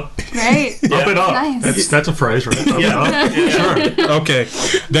up it up. Right. Up it up. Nice. That's a phrase, right? Up it up. Yeah. Sure. Okay.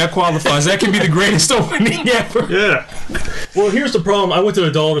 That qualifies. That can be the greatest opening ever. Yeah. Well, here's the problem. I went to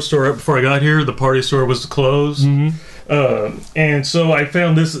the dollar store right before I got here. The party store was closed. Mm-hmm. And so I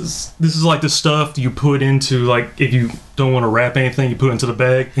found this is like the stuff you put into, like, if you don't want to wrap anything, you put it into the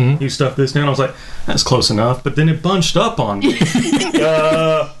bag. Mm-hmm. You stuff this down. I was like, that's close enough. But then it bunched up on me.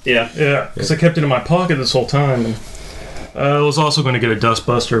 Yeah. Because I kept it in my pocket this whole time. And I was also going to get a dust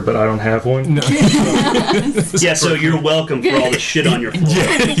buster, but I don't have one. No. Yeah, so you're welcome for all the shit on your floor.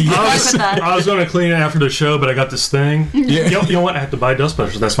 I was going to clean it after the show, but I got this thing. Yeah. You know what? I have to buy dust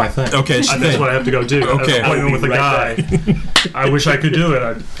busters. That's my thing. Okay, That's what I have to go do. Okay. An appointment with a guy. I wish I could do it.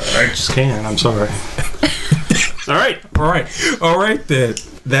 I just can't. I'm sorry. All right.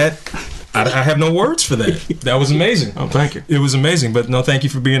 That I have no words for that. That was amazing. Oh, thank you. It was amazing, but no, thank you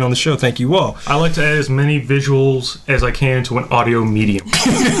for being on the show. Thank you all. I like to add as many visuals as I can to an audio medium.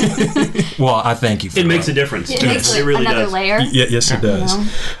 Well, I thank you for It that. makes a difference. It makes It really another does. layer. Yes, it does. You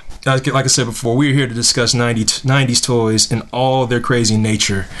know? Like I said before, we're here to discuss 90s toys and all their crazy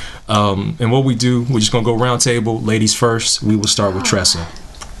nature. And what we do, we're just going to go round table. Ladies first. We will start with Tressa.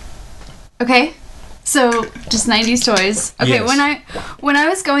 Okay. So, just 90s toys. Okay, Yes. when I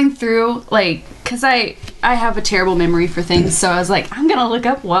was going through, like, because I have a terrible memory for things, so I was like, I'm going to look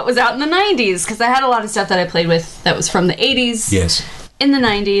up what was out in the 90s, because I had a lot of stuff that I played with that was from the 80s, Yes. in the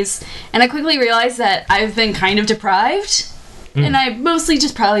 90s, and I quickly realized that I've been kind of deprived, and I mostly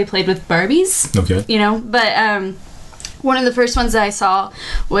just probably played with Barbies, Okay. you know, but, one of the first ones that I saw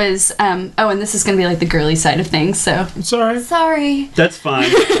was, and this is going to be like the girly side of things, so. It's all right. Sorry. That's fine.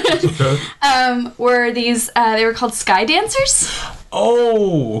 Were these, they were called Sky Dancers.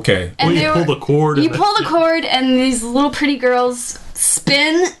 Oh, okay. And you pull the cord. You pull the cord, and these little pretty girls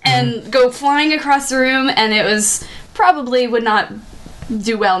spin and go flying across the room, and it was probably would not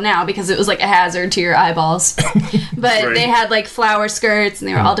do well now because it was like a hazard to your eyeballs. But Right. they had like flower skirts, and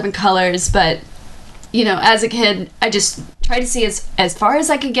they were all different colors, but you know, as a kid, I just tried to see as far as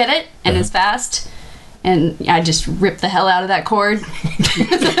I could get it and as fast. and I just ripped the hell out of that cord.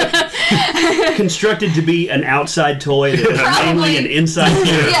 Constructed to be an outside toy that was mainly an inside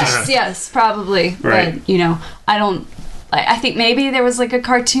toy. Yes, probably. Right. But, you know, I think maybe there was like a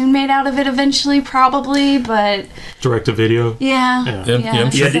cartoon made out of it eventually, probably, but... Direct to video. Yeah.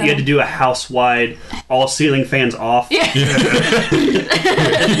 You had to do a house-wide, all ceiling fans off.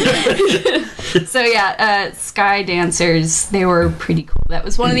 So yeah, Sky Dancers, they were pretty cool. That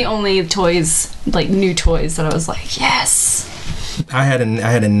was one of the only toys, like new toys, that I was like, yes. I had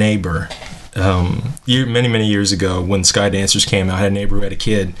a neighbor many years ago when Sky Dancers came out. I had a neighbor who had a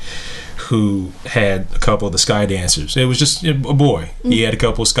kid who had a couple of the Sky Dancers. It was just a boy. He had a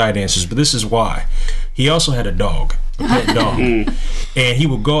couple of Sky Dancers, but this is why. He also had a dog, a pet dog. And he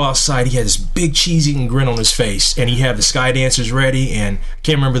would go outside. He had this big cheese-eating grin on his face, and he'd have the Sky Dancers ready, and I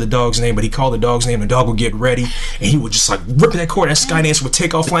can't remember the dog's name, but he called the dog's name, and the dog would get ready, and he would just like rip that cord. That Sky Dancer would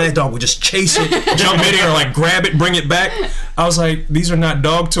take off flying. That dog would just chase it, jump in there, like grab it, bring it back. I was like, these are not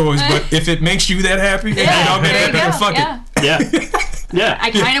dog toys, but if it makes you that happy, and your dog that happy, then fuck it. Yeah. Yeah.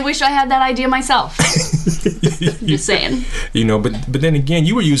 I kind of wish I had that idea myself. Just saying. You know, but then again,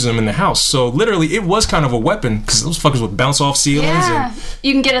 you were using them in the house, so literally it was kind of a weapon because those fuckers would bounce off ceilings. Yeah.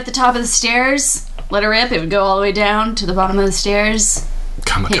 You can get at the top of the stairs, let it rip, it would go all the way down to the bottom of the stairs.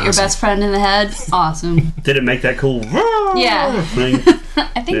 Hit your best friend in the head. Awesome. Did it make that cool Yeah. thing?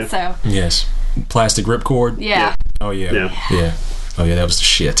 I think so. Yes. Plastic ripcord. Yeah. Oh yeah. Oh yeah, that was the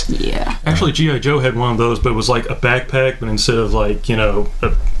shit. Yeah. Actually, G.I. Joe had one of those, but it was like a backpack, but instead of like, you know,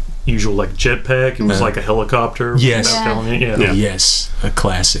 a usual like jetpack, it was like a helicopter. Yes. Yes. A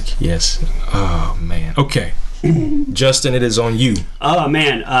classic. Yes. Oh man. Okay. Justin, it is on you. Oh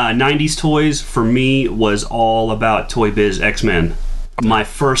man, 90s toys for me was all about Toy Biz X-Men. My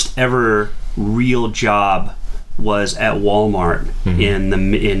first ever real job was at Walmart in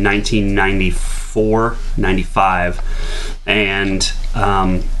 1994, 95, and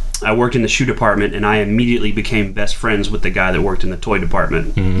I worked in the shoe department, and I immediately became best friends with the guy that worked in the toy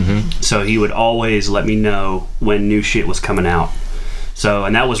department. So he would always let me know when new shit was coming out. So,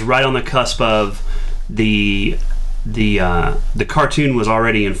 and that was right on the cusp of the cartoon was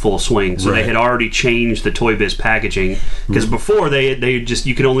already in full swing, so they had already changed the Toy Biz packaging, because before they just,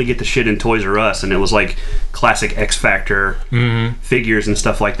 you could only get the shit in Toys R Us, and it was like classic X Factor figures and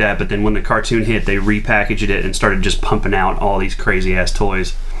stuff like that. But then when the cartoon hit, they repackaged it and started just pumping out all these crazy ass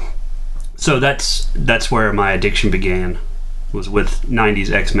toys. So that's where my addiction began, was with 90s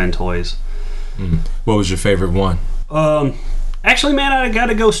X-Men toys. What was your favorite one? Actually, man, I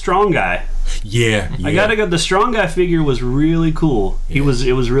gotta go Strong Guy. Yeah. I gotta go. The Strong Guy figure was really cool. It was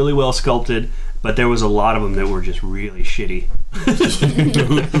really well sculpted, but there was a lot of them that were just really shitty,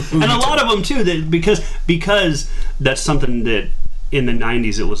 and a lot of them too. That because that's something that in the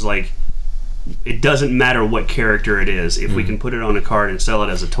 90s it was like, it doesn't matter what character it is. If we can put it on a card and sell it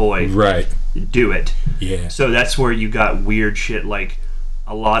as a toy, right? Do it. Yeah. So that's where you got weird shit like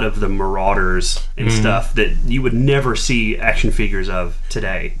a lot of the Marauders and stuff that you would never see action figures of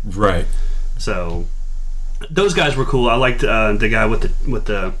today. Right. So those guys were cool. I liked the guy with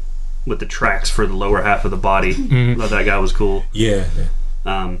the tracks for the lower half of the body. Thought that guy was cool. Yeah.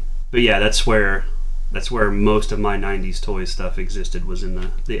 But yeah, that's where most of my 90s toy stuff existed, was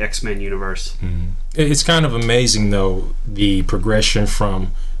in the X-Men universe. It's kind of amazing though, the progression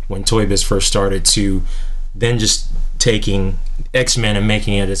from when Toy Biz first started to then just taking X-Men and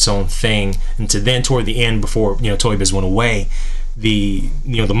making it its own thing, and to then toward the end, before Toy Biz went away, the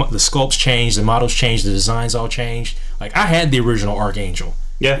sculpts changed, the models changed, the designs all changed. Like, I had the original Archangel.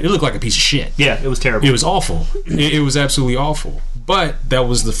 Yeah, it looked like a piece of shit. Yeah, it was terrible. It was awful. It was absolutely awful. But that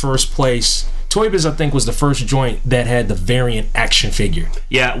was the first place. Toy Biz, I think, was the first joint that had the variant action figure.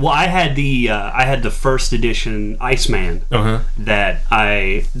 Yeah, well, I had the first edition Iceman. That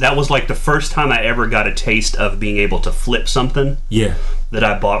was like the first time I ever got a taste of being able to flip something. Yeah. That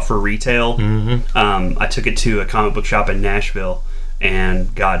I bought for retail. I took it to a comic book shop in Nashville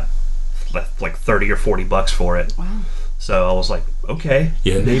and got like $30 or $40 for it. Wow. So I was like, okay,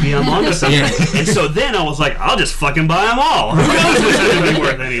 maybe I'm onto something. And so then I was like, I'll just fucking buy them all. Who knows what's going to be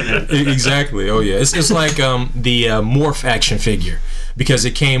worth anything? Exactly. Oh yeah, it's like the Morph action figure, because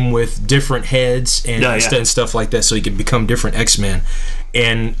it came with different heads and stuff like that, so you could become different X-Men.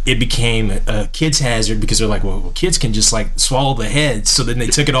 And it became a kid's hazard, because they're like, well, kids can just like swallow the heads. So then they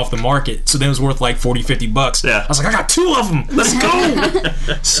took it off the market. So then it was worth like $40-$50. Yeah. I was like, I got 2 of them. Let's go.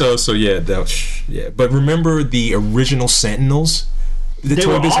 so yeah, But remember the original Sentinels? They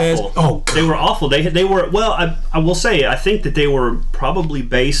were awful. Oh, God. They were awful. They were, well, I will say, I think that they were probably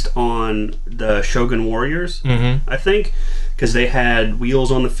based on the Shogun Warriors. I think, because they had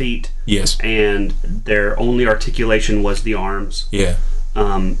wheels on the feet. Yes. And their only articulation was the arms. Yeah.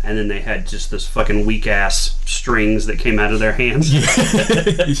 And then they had just this fucking weak ass strings that came out of their hands.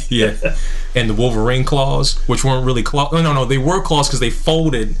 Yeah. And the Wolverine claws, which weren't really claws. No, they were claws because they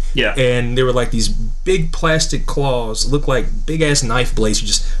folded. Yeah. And they were like these big plastic claws, look like big ass knife blades you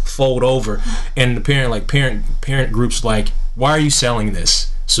just fold over. And the parent groups like, why are you selling this?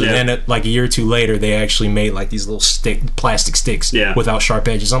 So then, like a year or two later, they actually made like these little plastic sticks without sharp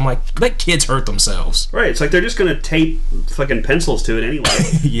edges. I'm like, let kids hurt themselves. Right. It's like they're just gonna tape fucking pencils to it anyway.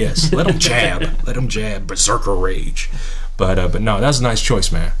 Yes. Let them jab. Let them jab. Berserker rage. But no, that was a nice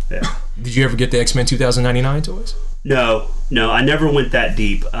choice, man. Yeah. Did you ever get the X-Men 2099 toys? No, I never went that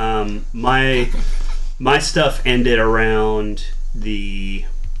deep. My stuff ended around the.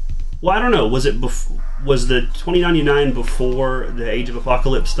 Well, I don't know. Was it was the 2099 before the Age of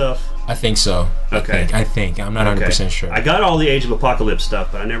Apocalypse stuff? I think so. Okay. I think. I'm not 100% sure. I got all the Age of Apocalypse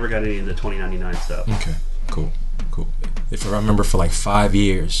stuff, but I never got any of the 2099 stuff. Okay. Cool. If I remember, for like 5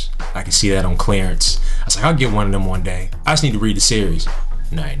 years, I could see that on clearance. I was like, I'll get one of them one day. I just need to read the series.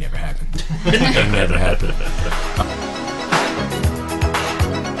 No, it never happened. It never happened.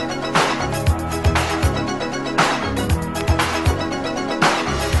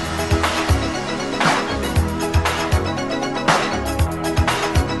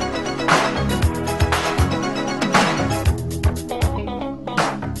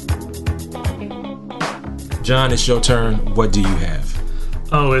 John, it's your turn. What do you have?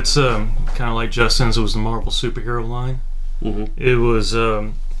 Oh, it's kind of like Justin's. It was the Marvel superhero line. Mm-hmm. It was.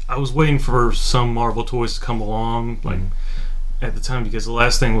 I was waiting for some Marvel toys to come along, like at the time, because the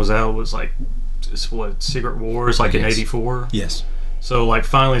last thing was out was like, Secret Wars, like in '84. Yes. So like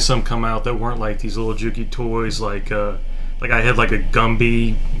finally some come out that weren't like these little jukey toys, like I had like a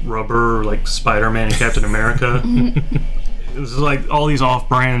Gumby rubber like Spider-Man and Captain America. It was like all these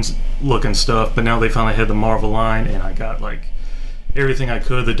off-brands looking stuff, but now they finally had the Marvel line, and I got like everything I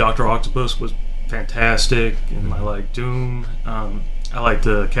could. The Dr. Octopus was fantastic, and I like Doom. I like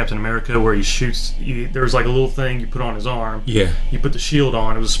the Captain America where he shoots. There's like a little thing you put on his arm. Yeah. You put the shield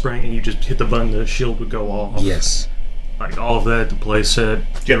on. It was a spring, and you just hit the button. The shield would go off. Yes. Like all of that, the play set,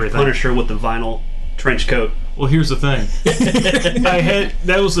 everything. Punisher with the vinyl trench coat. Well, here's the thing.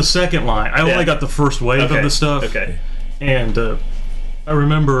 That was the second line. I only got the first wave of the stuff. Okay. And I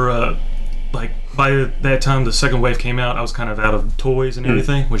remember, like, by that time the second wave came out, I was kind of out of toys and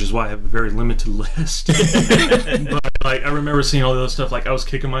everything, which is why I have a very limited list. But, like, I remember seeing all the other stuff, like, I was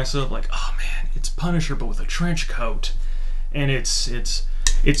kicking myself, like, oh, man, it's Punisher, but with a trench coat. And it's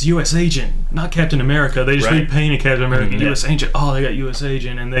U.S. Agent, not Captain America. They just repainted Captain America. U.S. Agent. Oh, they got U.S.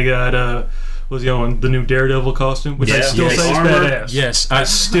 Agent, and they got, was the new Daredevil costume, which I still say is badass. Yes, I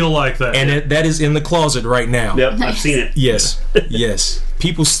still like that. And that is in the closet right now. Yep, I've seen it. Yes, yes.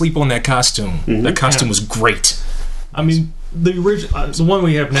 People sleep on that costume. Mm-hmm. That costume was great. I mean, the original, the one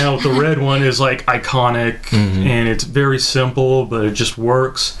we have now, the red one, is like iconic, and it's very simple, but it just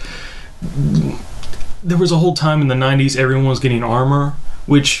works. There was a whole time in the 90s everyone was getting armor,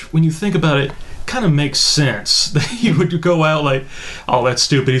 which, when you think about it, kind of makes sense. That you would go out like, oh, that's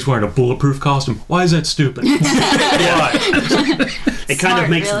stupid, he's wearing a bulletproof costume. Why is that stupid? Why? It kind of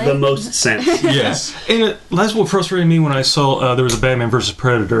makes the most sense. Yes. And that's what frustrated me when I saw there was a Batman vs.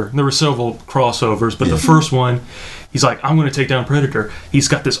 Predator. There were several crossovers, but the first one, he's like, I'm going to take down Predator. He's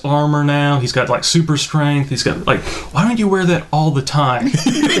got this armor now. He's got like super strength. He's got like, why don't you wear that all the time?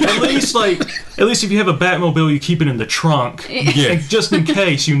 At least if you have a Batmobile, you keep it in the trunk, just in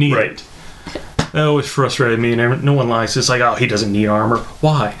case you need it. That always frustrated me, and no one likes it. It's like, oh, he doesn't need armor.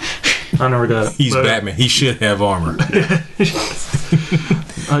 Why? I never got it. He's Batman. He should have armor. That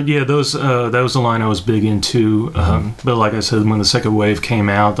was the line I was big into. But like I said, when the second wave came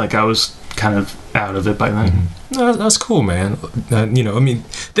out, like I was kind of out of it by then. No, that's cool, man. I mean,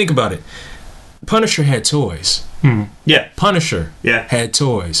 think about it. Punisher had toys. Yeah. Punisher had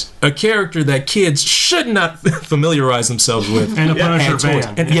toys. A character that kids should not familiarize themselves with. And a Punisher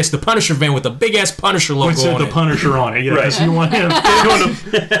van. And yes, the Punisher van with the big ass Punisher logo on it. With the Punisher on it. Yeah, because you want him.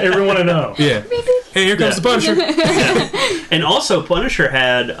 Everyone to know. Yeah. Hey, here comes the Punisher. And also, Punisher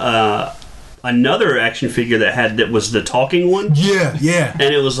had another action figure that was the talking one. Yeah.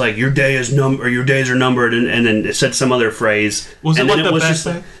 And it was like, your days are numbered, and then it said some other phrase. Was it and like then the was backpack?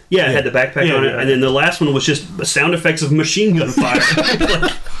 Just, it had the backpack on it, and then the last one was just sound effects of machine gun fire.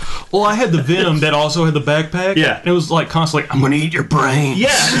 Well, I had the Venom that also had the backpack. Yeah. And it was like constantly, I'm going to eat your brain. Yeah.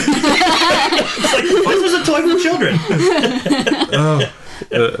 It's like, this was a toy for children.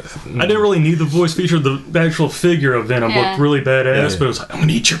 I didn't really need the voice feature. The actual figure of Venom looked really badass, but it was like, I'm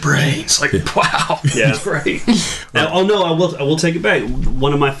gonna eat your brains. Like, wow, Yeah. that's great. Oh no, I will take it back.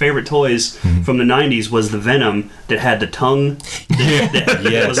 One of my favorite toys from the 90s was the Venom that had the tongue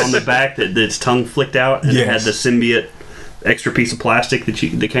that was on the back, that its tongue flicked out, and it had the symbiote extra piece of plastic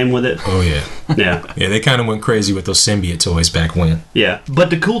that came with it. Oh yeah. Yeah. They kind of went crazy with those symbiote toys back when. Yeah.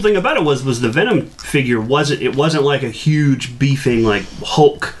 But the cool thing about it was the Venom figure wasn't like a huge beefing like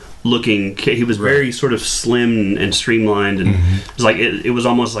Hulk looking. He was very sort of slim and streamlined, and it was like it was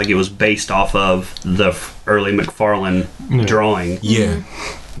almost like it was based off of the early McFarlane drawing. Yeah.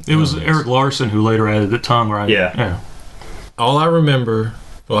 It was Eric Larson who later added the tongue, right? Yeah. All I remember,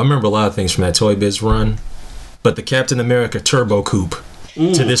 I remember a lot of things from that Toy Biz run, but the Captain America Turbo Coupe,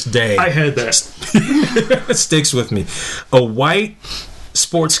 to this day, I had that. it sticks with me. A white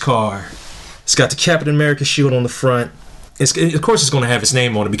sports car. It's got the Captain America shield on the front. Of course, it's going to have his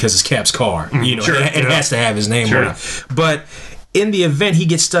name on it because it's Cap's car. You know, it has to have his name on it. But in the event he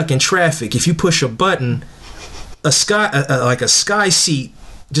gets stuck in traffic, if you push a button, a sky seat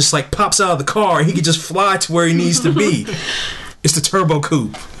just like pops out of the car, and he can just fly to where he needs to be. It's the Turbo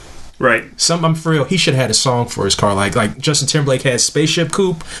Coupe. Right. I'm for real. He should have had a song for his car, like Justin Timberlake had Spaceship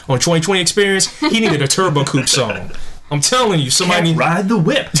Coupe on 2020 Experience. He needed a Turbo Coupe song. I'm telling you, somebody ride the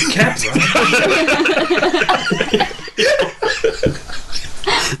whip. Cap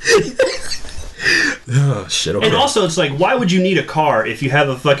Oh shit! Okay. And also, it's like, why would you need a car if you have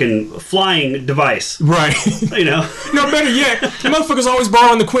a fucking flying device? Right. You know. No, better yet, the motherfuckers always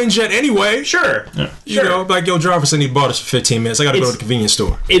borrowing the Quinjet anyway. Sure. You know, like, yo, driver said he bought us for 15 minutes. I got to go to the convenience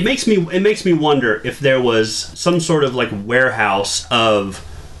store. It makes me wonder if there was some sort of like warehouse of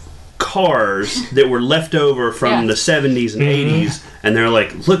cars that were left over from the 70s and 80s, and they're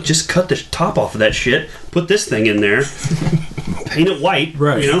like, look, just cut the top off of that shit, put this thing in there, paint it white,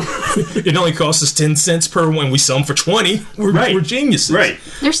 right? You know, it only costs us 10 cents per one. We sell them for 20. We're geniuses, right?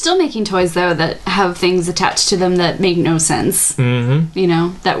 They're still making toys though that have things attached to them that make no sense. Mm-hmm. You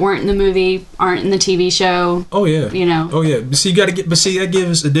know, that weren't in the movie, aren't in the TV show. Oh yeah, you know. Oh yeah. But see, that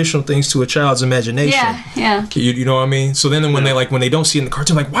gives additional things to a child's imagination. Yeah. You know what I mean? So then when they don't see it in the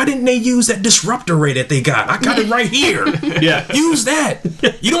cartoon, like, why didn't they use that disruptor ray that they got? I got it right here. Yeah, use that.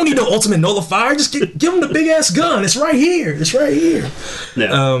 You don't need no ultimate nullifier. Just give them the big ass gun. It's right here. It's right here.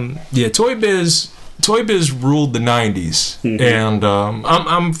 Yeah. Toy Biz ruled the 90s, and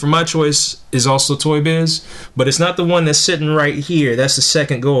I'm for my choice is also Toy Biz, but it's not the one that's sitting right here. That's the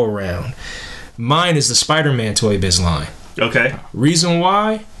second go around. Mine is the Spider-Man Toy Biz line. Okay. Reason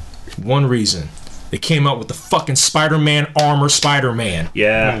why? One reason. They came out with the fucking Spider-Man armor Spider-Man.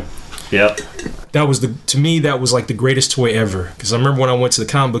 Yeah. Yep. That was to me that was like the greatest toy ever, because I remember when I went to the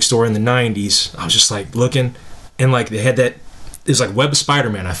comic book store in the 90s, I was just like looking, and like they had that, it was like Web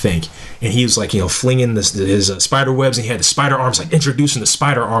Spider-Man, I think, and he was like, you know, flinging his spider webs, and he had the spider arms, like introducing the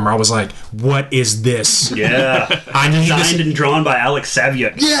spider armor. I was like, what is this? Yeah. I need Designed this. and drawn by Alex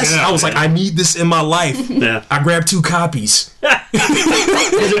Saviuk. Yes. Yeah, I was like, I need this in my life. Yeah. I grabbed 2 copies.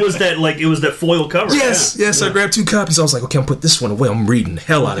 Because it was that foil cover. Yes. I grabbed 2 copies. I was like, okay, I'm put this one away. I'm reading the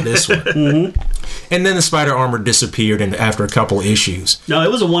hell out of this one. And then the spider armor disappeared, and after a couple issues. No,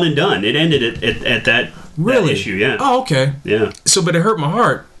 it was a one and done. It ended at that issue. Yeah. Oh, okay. Yeah. So, but it hurt my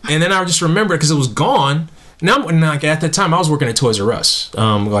heart, and then I just remembered because it was gone. Now, like at that time, I was working at Toys R Us.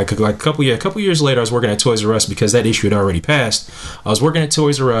 Like a couple years later, I was working at Toys R Us because that issue had already passed. I was working at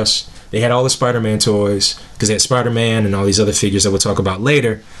Toys R Us. They had all the Spider-Man toys because they had Spider-Man and all these other figures that we'll talk about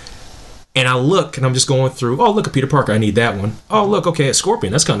later. And I look, and I'm just going through. Oh, look at Peter Parker. I need that one. Oh, look, okay, a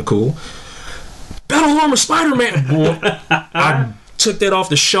Scorpion. That's kind of cool. Battle Armor Spider-Man. Boy, I took that off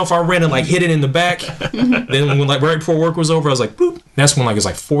the shelf. I ran and like hit it in the back. Then when like right before work was over, I was like, boop. That's when like it was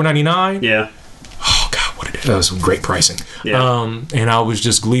like $4.99. Yeah. Oh God, what that was great pricing. Yeah. And I was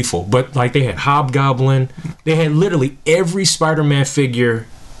just gleeful. But like they had Hobgoblin. They had literally every Spider-Man figure.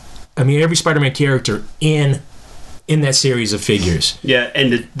 I mean, every Spider-Man character in that series of figures. Yeah,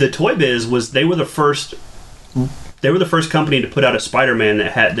 and the Toy Biz they were the first company to put out a Spider-Man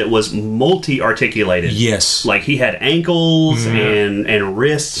that was multi-articulated. Yes. Like he had ankles and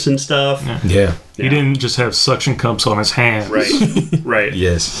wrists and stuff. Yeah. He didn't just have suction cups on his hands. Right.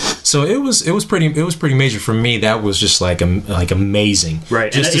 Yes. So it was pretty major for me. That was just like amazing.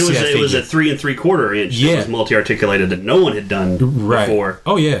 Right. Just and it was a 3 3/4 inch. Yeah. That was multi-articulated that no one had done before.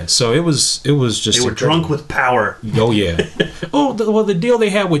 Oh yeah. So it was just. They were drunk with power. Oh yeah. The deal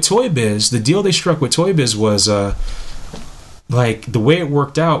they had with Toy Biz, the deal they struck with Toy Biz was like the way it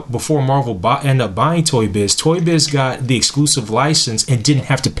worked out before Marvel ended up buying Toy Biz got the exclusive license and didn't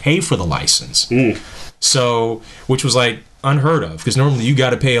have to pay for the license. So, which was like unheard of, because normally you got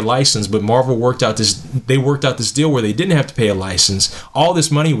to pay a license, but Marvel worked out this deal where they didn't have to pay a license. All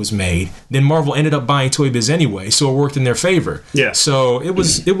this money was made. Then Marvel ended up buying Toy Biz anyway, so it worked in their favor. Yeah. So it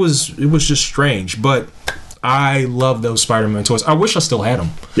was just strange, but I love those Spider-Man toys. I wish I still had them.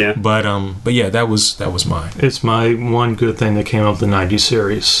 Yeah. But yeah, that was mine. It's my one good thing that came out of the 90s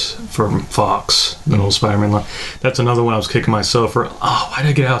series from Fox, the old Spider-Man line. That's another one I was kicking myself for. Oh, why did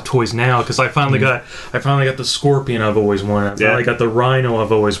I get out of toys now? Because I finally got the Scorpion I've always wanted. I got the Rhino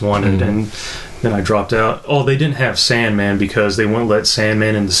I've always wanted, and then I dropped out. Oh, they didn't have Sandman because they wouldn't let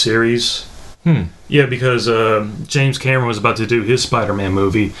Sandman in the series. Yeah, because James Cameron was about to do his Spider-Man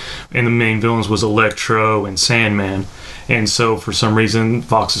movie, and the main villains was Electro and Sandman. And so, for some reason,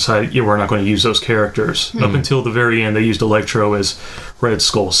 Fox decided, we're not going to use those characters. Up until the very end, they used Electro as Red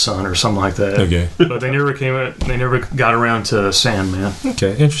Skull's son or something like that. Okay. But they never got around to Sandman.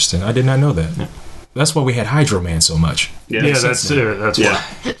 Okay, interesting. I did not know that. Yeah. That's why we had Hydro Man so much. Yeah, that's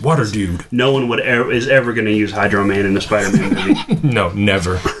why. Water Dude. No one is ever going to use Hydro Man in a Spider-Man movie. No,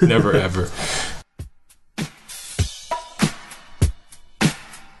 never. Never, ever.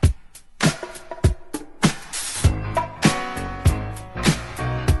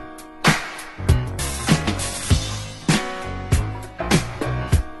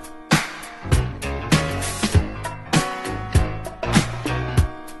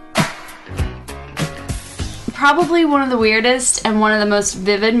 Probably one of the weirdest and one of the most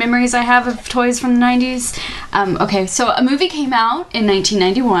vivid memories I have of toys from the 90s. Okay, so a movie came out in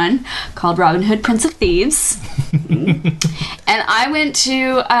 1991 called Robin Hood, Prince of Thieves. And I went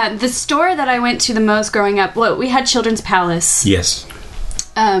to the store that I went to the most growing up. Well, we had Children's Palace. Yes.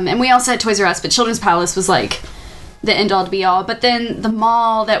 And we also had Toys R Us, but Children's Palace was like the end all to be all. But then the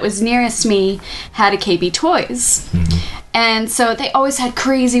mall that was nearest me had a KB Toys. And so they always had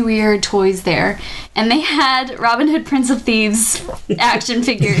crazy weird toys there. And they had Robin Hood, Prince of Thieves action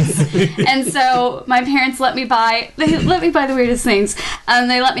figures. And so my parents let me buy the weirdest things.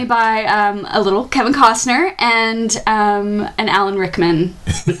 They let me buy a little Kevin Costner and an Alan Rickman.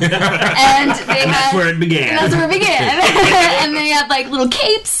 And that's where it began. That's where it began. And they had like little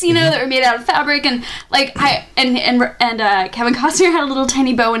capes, that were made out of fabric, and like Kevin Costner had a little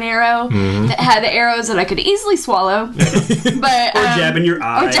tiny bow and arrow that had the arrows that I could easily swallow. But or jab in your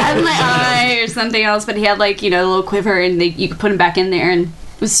eye. Or jab in my eye or something else. But he had like, a little quiver, and you could put him back in there, and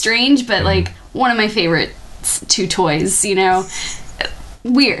it was strange, but like one of my favorite two toys,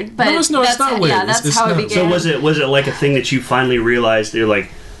 Weird, but it's not weird. Yeah, that's how it began. So was it like a thing that you finally realized you're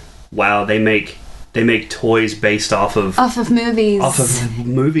like, wow, they make toys based off of movies. Off of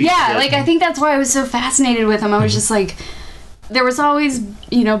movies. Yeah, like I think that's why I was so fascinated with them. I was just like, there was always,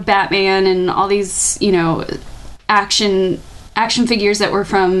 Batman and all these, action figures that were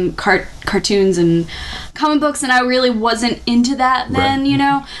from cartoons and comic books, and I really wasn't into that then.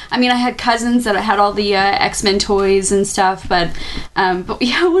 Right. I mean, I had cousins that had all the X-Men toys and stuff, but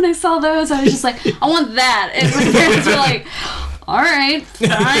yeah, when I saw those, I was just like, I want that, and my parents were like, all right,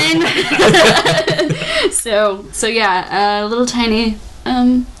 fine. so yeah, little tiny,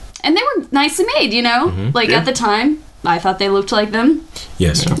 and they were nicely made, at the time. I thought they looked like them.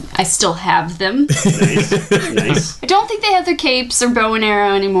 Yes. I still have them. Nice. I don't think they have their capes or bow and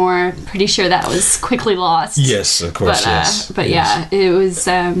arrow anymore. Pretty sure that was quickly lost. Yes, of course, yes. But yes. Yeah, it was,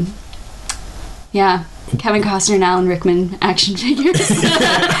 Kevin Costner and Alan Rickman action figures.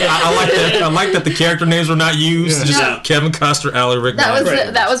 I like that the character names were not used. Just Kevin Costner, Alan Rickman.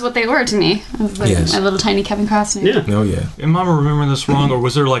 That was what they were to me. It was like my little tiny Kevin Costner. Yeah. Oh yeah. Am I remembering this wrong, or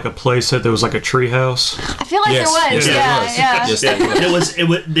was there like a place that there was like a tree house? I feel like there was. Yes, there was.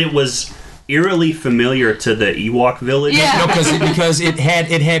 It was eerily familiar to the Ewok village. Yeah. No, because it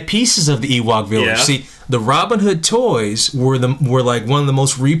had pieces of the Ewok village. Yeah. See, the Robin Hood toys were like one of the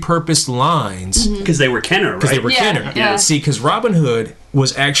most repurposed lines because they were Kenner, right? Because they were Kenner. Yeah. See, because Robin Hood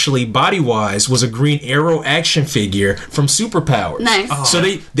was actually body-wise was a Green Arrow action figure from Superpowers. Nice. Oh. So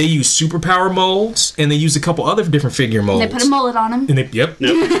they used Superpower molds, and they used a couple other different figure molds. They put a mullet on him. And the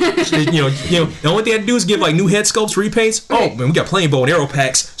only thing they had to do is give like new head sculpts, repaints. Right. Oh man, we got plenty of bow and arrow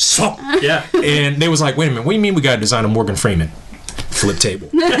packs. So yeah. And they was like, wait a minute, what do you mean we got to design a Morgan Freeman flip table?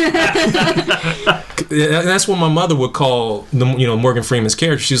 That's what my mother would call the Morgan Freeman's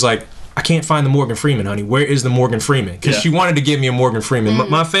character. She's like, I can't find the Morgan Freeman, honey. Where is the Morgan Freeman? Because she wanted to give me a Morgan Freeman.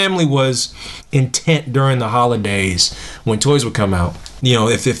 My family was intent during the holidays when toys would come out.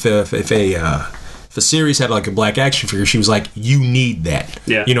 If a series had like a black action figure, she was like, you need that.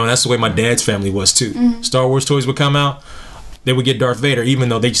 Yeah. And that's the way my dad's family was too. Star Wars toys would come out. They would get Darth Vader, even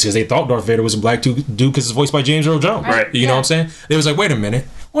though they thought Darth Vader was a black dude because it's voiced by James Earl Jones. Right. You know what I'm saying? They was like, wait a minute.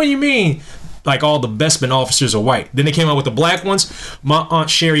 What do you mean? like all the Bespin officers are white. Then they came out with the black ones. My Aunt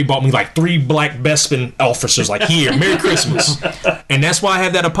Sherry bought me like 3 black Bespin officers. Like, here, Merry Christmas. And that's why I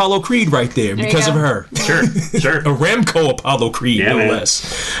have that Apollo Creed right there because of her. Sure. A Remco Apollo Creed, no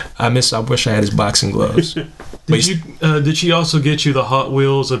less. I wish I had his boxing gloves. Did she also get you the Hot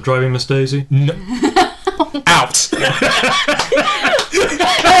Wheels of Driving Miss Daisy? No. Out.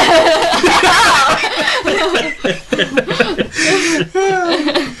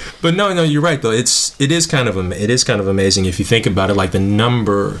 But no, you're right though. It is kind of amazing if you think about it. Like the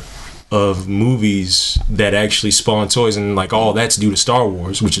number of movies that actually spawn toys, and like all that's due to Star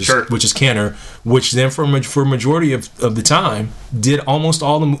Wars, which is canon, which then for majority of the time did almost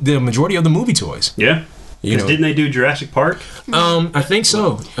all the majority of the movie toys. Yeah. Didn't they do Jurassic Park? I think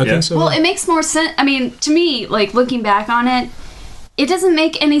so. I think so. Well, it makes more sense. I mean, to me, like looking back on it, it doesn't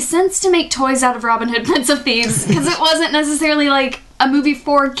make any sense to make toys out of Robin Hood, Prince of Thieves, because it wasn't necessarily like a movie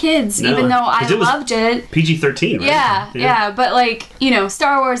for kids, even though I loved it. PG-13, right? Yeah. But like,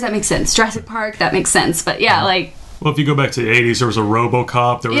 Star Wars, that makes sense. Jurassic Park, that makes sense. But yeah, like. Well, if you go back to the 80s, there was a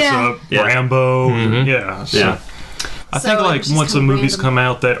RoboCop, there was a Rambo. Mm-hmm. I think like once the movies come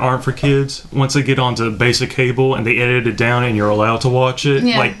out that aren't for kids, once they get onto basic cable and they edit it down and you're allowed to watch it,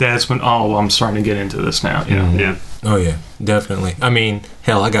 like that's when I'm starting to get into this now. Yeah. Oh yeah, definitely. I mean,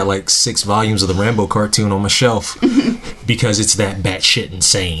 hell, I got like 6 volumes of the Rambo cartoon on my shelf because it's that batshit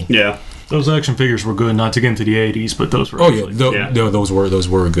insane. Yeah. Those action figures were good. Not to get into the 80s, but those were. Those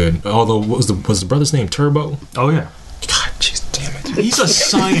were good. Although, was the brother's name Turbo? Oh yeah. God, jeez, damn it. He's a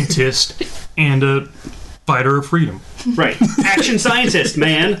scientist and a fighter of freedom. Right. Action scientist,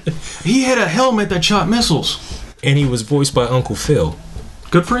 man. He had a helmet that shot missiles. And he was voiced by Uncle Phil.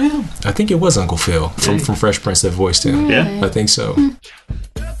 Good for him. I think it was Uncle Phil from Fresh Prince that voiced him. Yeah. I think so.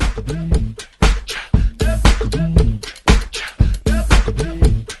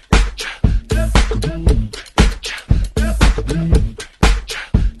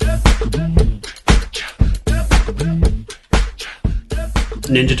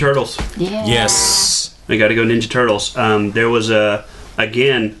 Ninja Turtles. Yeah. Yes. I got to go Ninja Turtles. There was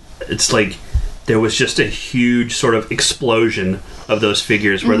it's like there was just a huge sort of explosion of those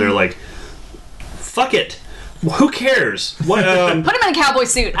figures where they're like, fuck it. Who cares? What? Put him in a cowboy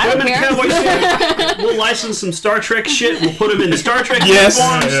suit. I don't care. We'll license some Star Trek shit. We'll put him in the Star Trek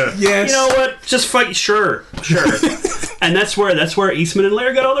uniforms. Yes. You know what? Just fight. Sure. And that's where Eastman and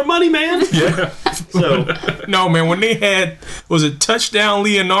Laird got all their money, man. Yeah. So no, man. When they had Touchdown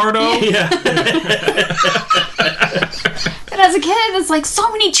Leonardo? Yeah. But as a kid, it's like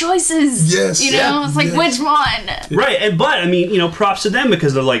so many choices. Yes. It's like which one? Right, but I mean, props to them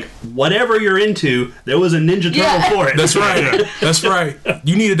because they're like, whatever you're into, there was a Ninja Turtle for it. That's right. That's right.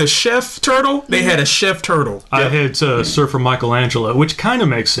 You needed a chef turtle? They had a chef turtle. I had Surfer Michelangelo, which kind of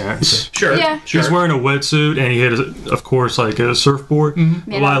makes sense. Sure. Yeah. Sure. He's wearing a wetsuit and he had, of course, like a surfboard.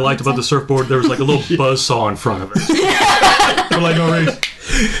 Mm-hmm. What I liked about the surfboard, there was like a little buzzsaw in front of it. For like no reason.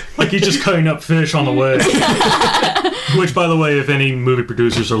 Like he's just cutting up fish on the way. Which, by the way, if any movie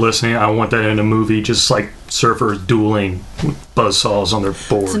producers are listening, I want that in a movie, just like surfers dueling with buzzsaws on their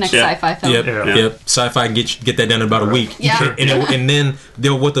boards. It's the next sci-fi film. Yep. Sci-fi get that done in about a week. Yeah. And then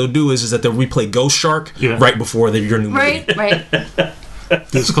what they'll do is that they'll replay Ghost Shark right before your new movie. Right.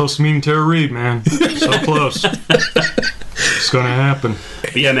 This close to meeting Tara Reid, man. So close. It's gonna happen.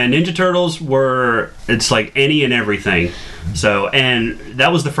 But yeah, man, Ninja Turtles it's like any and everything. So, and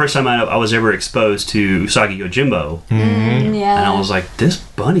that was the first time I was ever exposed to Usagi Yojimbo. Mm-hmm. Yeah. And I was like, this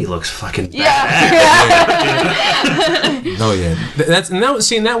bunny looks fucking badass. Oh yeah,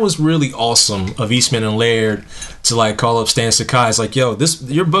 that was really awesome of Eastman and Laird to like call up Stan Sakai. It's like, yo,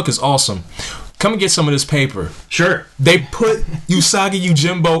 your book is awesome. Come and get some of this paper. Sure. They put Usagi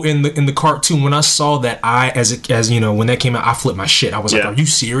Yojimbo in the cartoon. When I saw that, when that came out, I flipped my shit. I was like, are you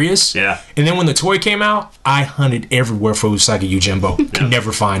serious? Yeah. And then when the toy came out, I hunted everywhere for Usagi Yojimbo. Could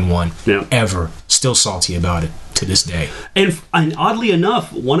never find one. Yeah. Ever. Still salty about it to this day. And oddly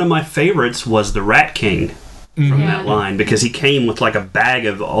enough, one of my favorites was the Rat King. From that line, because he came with like a bag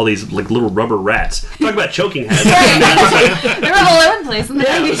of all these like little rubber rats. Talk about choking hazards. They were all over the place in the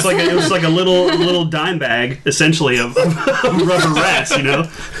 90s. It was like a little dime bag essentially of rubber rats, But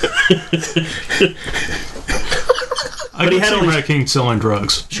he had a Rat King selling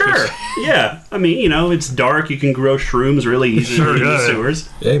drugs. Sure. Yeah. I mean, it's dark. You can grow shrooms really easily in the sewers.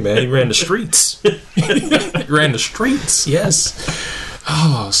 Hey man, he ran the streets. Yes.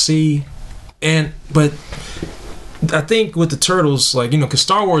 Oh, see. But I think with the Turtles, like, because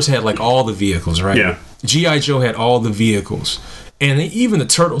Star Wars had like all the vehicles, right? Yeah. G.I. Joe had all the vehicles. And even the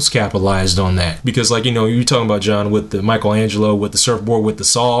Turtles capitalized on that because, like, you know, you were talking about, John, with the Michelangelo, with the surfboard, with the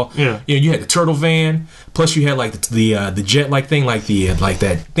saw. Yeah. You know, you had the turtle van, plus you had like the jet-like thing, like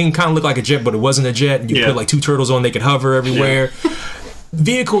that thing kind of looked like a jet, but it wasn't a jet. You put like 2 turtles on, they could hover everywhere. Yeah.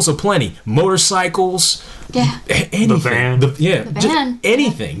 Vehicles aplenty, motorcycles, anything. The van. The van. Just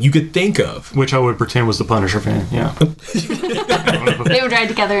anything you could think of. Which I would pretend was the Punisher van, yeah. They would ride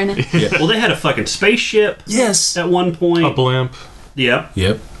together in it. Yeah. Well, they had a fucking spaceship. Yes. At one point. A blimp.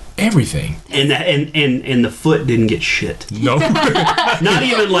 Yep. Everything. And the foot didn't get shit. No. not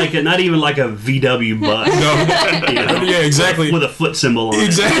even like a VW bus. No. You know, yeah, exactly. With a foot symbol on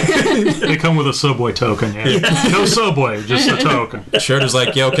it. They come with a Subway token, No Subway, just a token. Shirt is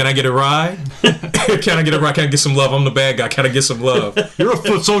like, yo, can I get a ride? Can I get a ride? Can I get some love? I'm the bad guy. Can I get some love? You're a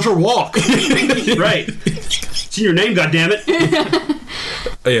foot soldier, walk. Right. It's in your name, goddammit.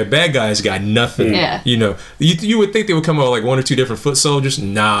 Yeah, bad guys got nothing. Yeah. You know, you would think they would come out with like 1 or 2 different foot soldiers.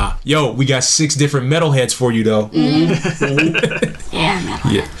 Nah. Yo, we got 6 different metalheads for you, though. Yeah.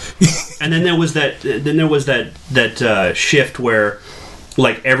 And then there was that shift where,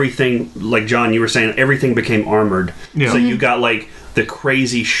 like, everything, like John, you were saying, everything became armored. Yeah. So you got like the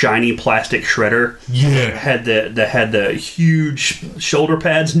crazy shiny plastic shredder. Yeah. Had the huge shoulder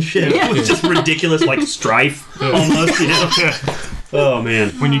pads and shit. Yeah. It was just ridiculous, like Strife almost. You know. Oh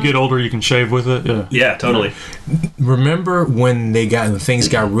man. When you get older, you can shave with it. Yeah. Yeah, totally. Remember when things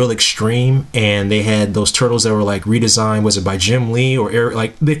got real extreme and they had those turtles that were like redesigned? Was it by Jim Lee or Eric?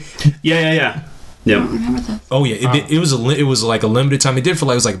 Like Yeah. Remember that? Oh yeah, it was like a limited time. They did it for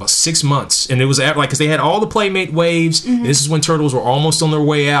like, it was like about 6 months, and it was like because they had all the Playmate waves. Mm-hmm. This is when Turtles were almost on their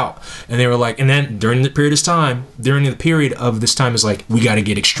way out, and they were like, and then during the period of this time is like, we got to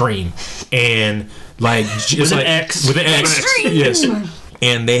get extreme, and like just with an X, extreme. Yes.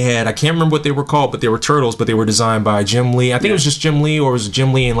 And they had, I can't remember what they were called, but they were turtles, but they were designed by Jim Lee. I think it was just Jim Lee, or it was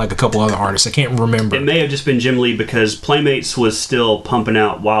Jim Lee and like a couple other artists. I can't remember. It may have just been Jim Lee because Playmates was still pumping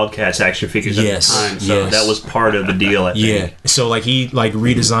out Wildcats action figures at the time. So that was part of the deal, I think. Yeah. So like he like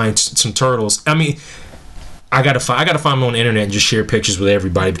redesigned some turtles. I mean, I gotta find them on the internet and just share pictures with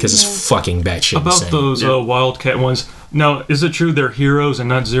everybody because it's fucking batshit About insane. those Wildcat ones. Now, is it true they're heroes and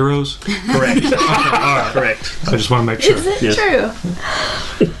not zeros? Correct. All right, correct. I just want to make sure. Is it true?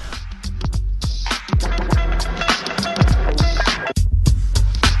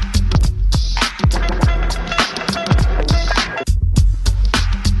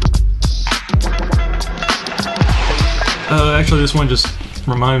 Actually, this one just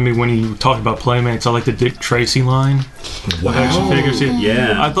reminded me when you talked about Playmates. I like the Dick Tracy line of action figures.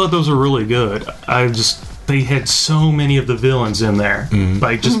 Yeah. I thought those were really good. They had so many of the villains in there,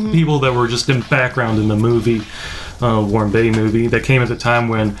 like just people that were just in background in the movie, Warren Beatty movie that came at the time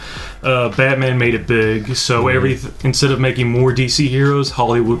when Batman made it big. So instead of making more DC heroes,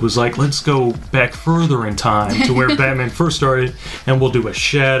 Hollywood was like, let's go back further in time to where Batman first started, and we'll do a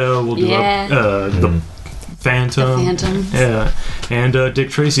Shadow, we'll do the Phantom. Yeah, and Dick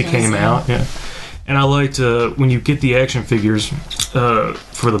Tracy came out. Yeah. And I liked when you get the action figures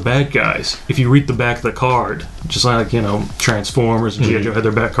for the bad guys, if you read the back of the card, just like, you know, Transformers and G.I. Joe had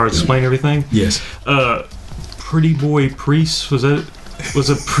their back cards explain everything. Yes. Pretty Boy Priest, which was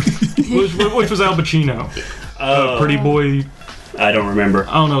Al Pacino. Pretty Boy, I don't remember.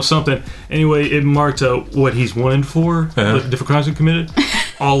 I don't know, something. Anyway, it marked what he's wanted for, the different crimes he committed.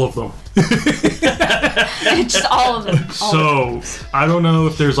 All of them. Just all of them. So, I don't know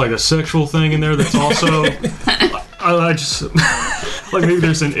if there's like a sexual thing in there that's also... I just... like maybe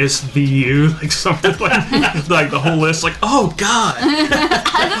there's an SVU, like something like the whole list, like, oh God!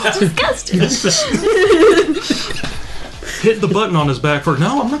 That's disgusting. Hit the button on his back for,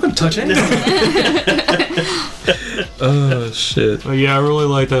 no, I'm not going to touch anything. Oh, shit. But yeah, I really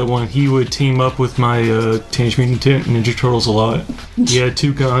like that one. He would team up with my Teenage Mutant Ninja Turtles a lot. He had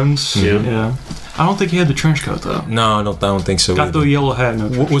 2 guns. Yeah. I don't think he had the trench coat though. No, I don't think so. Got the yellow hat. No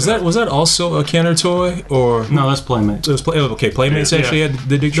was that also a Kenner toy or no? That's Playmates. It was Playmates actually had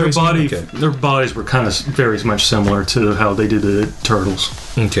the Dick Tracy. Their bodies were kind of very much similar to how they did the Turtles.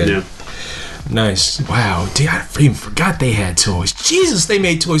 Okay. Yeah. Nice. Wow. Dude, I even forgot they had toys. Jesus, they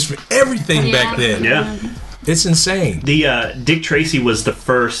made toys for everything back then. Yeah. It's insane. The Dick Tracy was the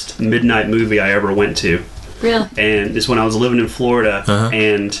first midnight movie I ever went to. Really? And it's when I was living in Florida,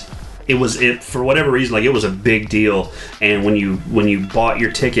 and it for whatever reason, like, it was a big deal. And when you bought your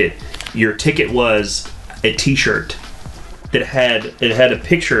ticket was a T-shirt that had a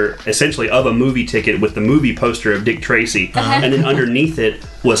picture essentially of a movie ticket with the movie poster of Dick Tracy, and then underneath it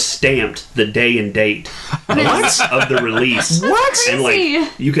was stamped the day and date of the release. What? And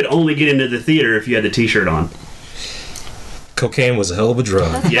like, you could only get into the theater if you had the T-shirt on. Cocaine was a hell of a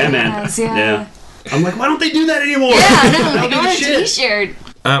drug. Yeah, man. Yeah. I'm like, why don't they do that anymore? Yeah, no, like, Don't I want a give a shit. t-shirt.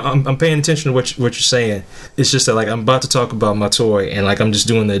 I'm paying attention to what you're saying. It's just that, like, I'm about to talk about my toy, and, like, I'm just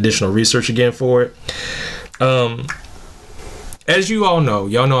doing the additional research again for it. As you all know,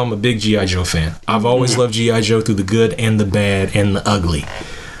 y'all know I'm a big G.I. Joe fan. I've always loved G.I. Joe through the good and the bad and the ugly.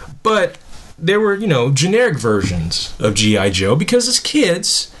 But there were, generic versions of G.I. Joe because as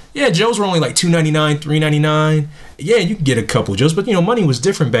kids, yeah, Joes were only like $2.99, $3.99. Yeah, you could get a couple Joes, but money was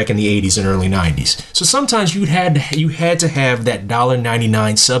different back in the 80s and early 90s. So sometimes you had to have that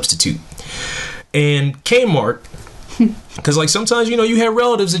 $1.99 substitute. And Kmart, because like sometimes you had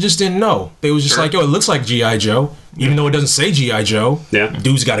relatives that just didn't know. They was just like, yo, it looks like G.I. Joe, even though it doesn't say G.I. Joe. Yeah,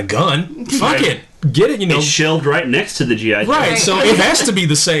 dude's got a gun. Fuck it, get it. It's shelved right next to the G.I. Joe. Right, so it has to be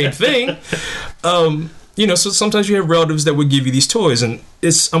the same thing. So sometimes you have relatives that would give you these toys, and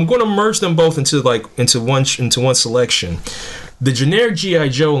I'm going to merge them both into one selection. The generic G.I.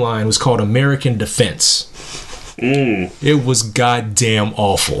 Joe line was called American Defense. It was goddamn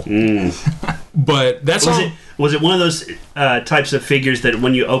awful. But that's Was it one of those types of figures that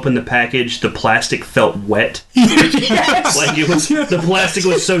when you open the package, the plastic felt wet? Yes. Like the plastic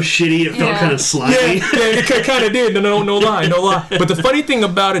was so shitty, it felt kind of slimy. Yeah, it kind of did. No lie. But the funny thing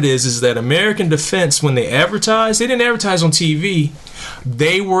about it is that American Defense, when they advertised, they didn't advertise on TV.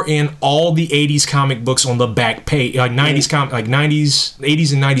 They were in all the 80s comic books on the back page, like 90s,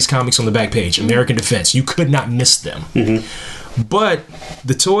 80s and 90s comics on the back page. American Defense. You could not miss them. But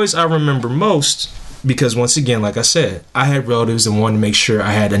the toys I remember most, because once again, like I said, I had relatives that wanted to make sure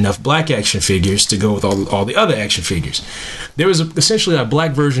I had enough black action figures to go with all the other action figures. There was essentially a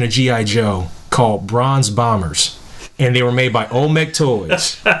black version of G.I. Joe called Bronze Bombers, and they were made by Olmec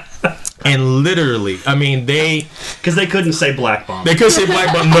Toys. And literally, I mean, because they couldn't say black bombers. They couldn't say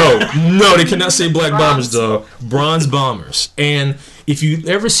black bombers. No, they cannot say black bombers, dog. Bronze Bombers. And if you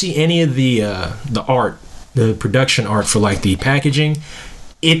ever see any of the art, the production art for like the packaging,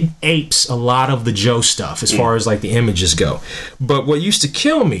 it apes a lot of the Joe stuff as far as like the images go. But what used to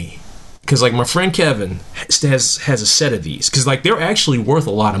kill me, because like my friend Kevin has a set of these, because like they're actually worth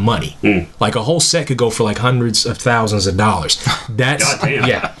a lot of money. Like a whole set could go for like hundreds of thousands of dollars. That's goddamn.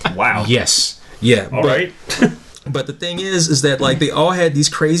 Yeah. Wow. Yes. Yeah. All right. But the thing is that like they all had these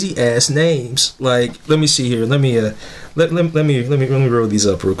crazy ass names. Like, let me see here. Let me roll these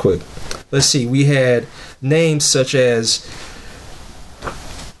up real quick. Let's see. We had names such as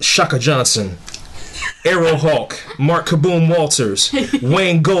Shaka Johnson, Arrow Hawk, Mark Kaboom Walters,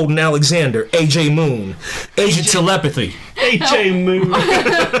 Wayne Golden Alexander, AJ Moon, Agent Telepathy, AJ Moon,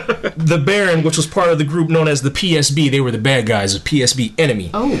 the Baron, which was part of the group known as the PSB. They were the bad guys, the PSB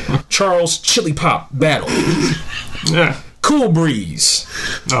enemy. Charles Chili Pop Battle, Cool Breeze,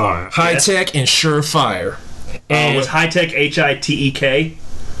 High Tech, and Surefire. And was High Tech HITEK?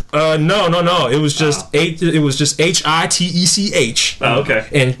 No. It was just HITECH. Oh,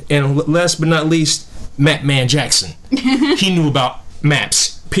 okay. And last but not least, Mapman Jackson. He knew about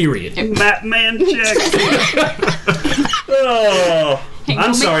maps. Period. Mapman Jackson. Oh,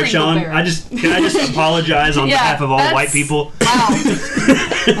 I'm sorry, Sean. Can I just apologize on behalf of all white people? Wow.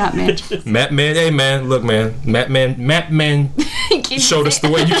 Mapman, hey man, look man, Mapman showed us the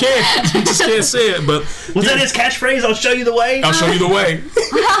way. You can't, you just can't say it. But was that his catchphrase? I'll show you the way. I'll show you the way.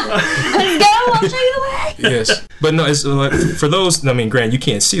 Let's go. I'll show you the way. Yes, but no. It's for those. I mean, Grant, you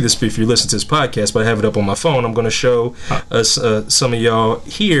can't see this if you listen to this podcast, but I have it up on my phone. I'm going to show us some of y'all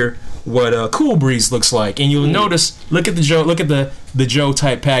here what Cool Breeze looks like, and you'll notice. Look at the Joe. Look at the Joe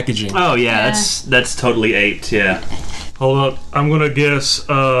type packaging. Oh yeah, that's totally aped. Yeah. Hold up, I'm gonna guess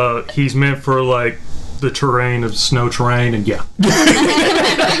he's meant for like the terrain of snow terrain, and yes,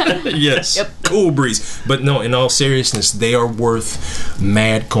 yep. Cool Breeze. But no, in all seriousness, they are worth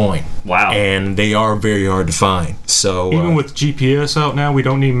mad coin. Wow, and they are very hard to find. So even with GPS out now, we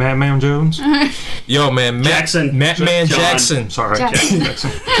don't need Madman Jones. Yo, man, Madman Jackson. Sorry, Jackson.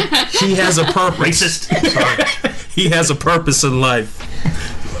 He has a purpose. Racist. Sorry, he has a purpose in life.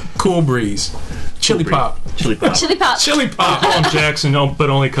 Cool Breeze. Chili Pop. Chili Pop. I call him Jackson, but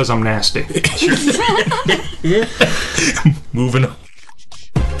only because I'm nasty. Moving on.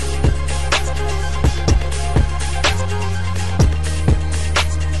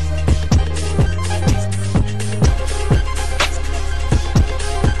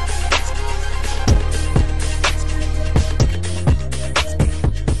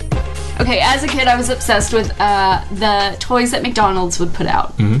 Okay, as a kid, I was obsessed with the toys that McDonald's would put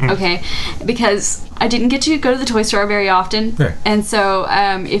out. Okay, because I didn't get to go to the toy store very often, and so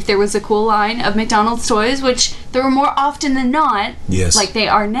if there was a cool line of McDonald's toys, which there were more often than not, like they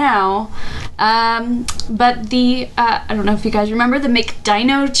are now, But the I don't know if you guys remember the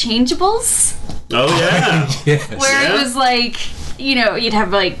McDino changeables, Oh yeah. Yes. where it was like, you know, you'd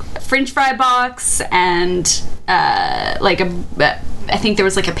have like French fry box and like I think there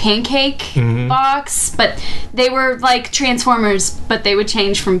was like a pancake box, but they were like Transformers, but they would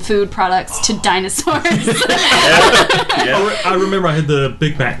change from food products to dinosaurs. I remember I had the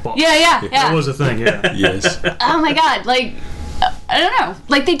Big Mac box. Yeah. That was a thing, yeah. Yes. Oh my god, like, I don't know.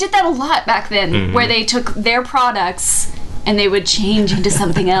 Like, they did that a lot back then, where they took their products and they would change into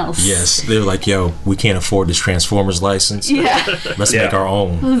something else. Yes. They were like, yo, we can't afford this Transformers license. Yeah. Let's make our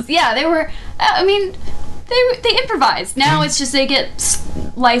own. Yeah, they were, I mean, they improvised. Now it's just they get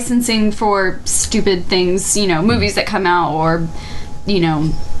licensing for stupid things, you know, movies that come out, or, you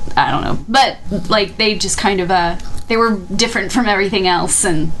know, I don't know. But, like, they just kind of, they were different from everything else,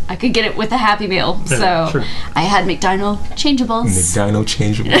 and I could get it with a Happy Meal. So sure. I had McDino changeables. McDino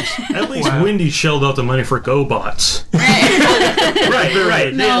changeables. At least Wendy's shelled out the money for GoBots. Right. They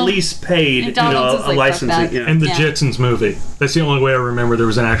at No. least paid, McDonald's was a like, licensing. fuck that. Yeah. And the Yeah. Jetsons movie. That's the only way I remember there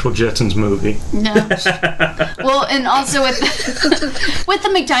was an actual Jetsons movie. No. Well, and also with with the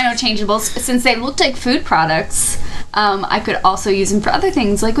McDino changeables, since they looked like food products, I could also use them for other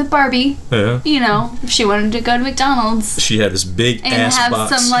things, like with Barbie. Yeah. You know, if she wanted to go to McDonald's She had this big and ass have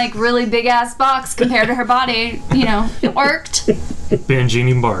box. some like really big ass box compared to her body, you know, it worked. Binge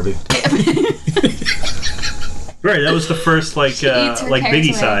eating Barbie. Right, that was the first like eats her like carrots Biggie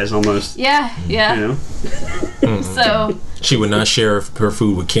away. size almost. Yeah. You know. So She would not share her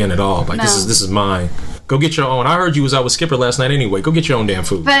food with Ken at all. Like, No. this is mine. Go get your own. I heard you was out with Skipper last night anyway. Go get your own damn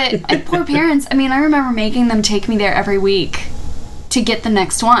food. but and poor parents, I mean, I remember making them take me there every week to get the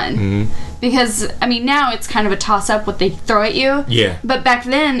next one. Because, I mean, now it's kind of a toss-up what they throw at you. Yeah. But back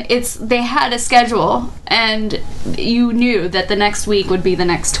then, they had a schedule, and you knew that the next week would be the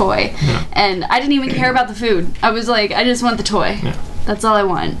next toy. And I didn't even care about the food. I was like, I just want the toy. That's all I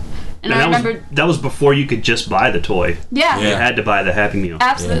want. And I that remember... that was before you could just buy the toy. Yeah. You had to buy the Happy Meal.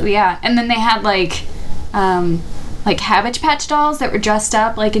 Absolutely, yeah. And then they had, like Cabbage Patch dolls that were dressed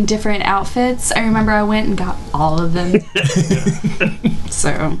up like in different outfits. I remember I went and got all of them.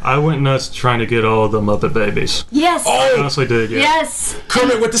 So I went nuts trying to get all of the Muppet Babies. yes, I honestly did, yeah. yes,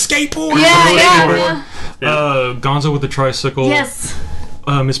 Kermit with the skateboard. yeah. Gonzo with the tricycle. Yes,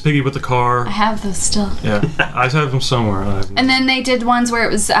 Miss Piggy with the car. I have those still. Yeah. I have them somewhere. And then they did ones where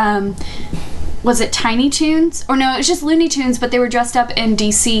it was it Tiny Toons? Or no, it was just Looney Tunes, but they were dressed up in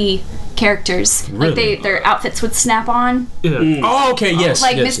DC characters. Really? Like their outfits would snap on. yeah. Oh, okay, yes.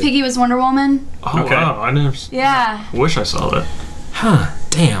 Like yes, Miss yes. Piggy was Wonder Woman. Oh, Okay. wow. I never Yeah. wish I saw that. Huh,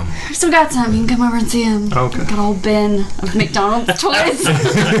 damn. I've still got some. You can come over and see them. Okay. Got a whole bin of McDonald's toys.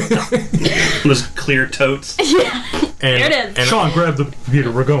 Those clear totes. And, Here it is. And, Sean, grab the computer.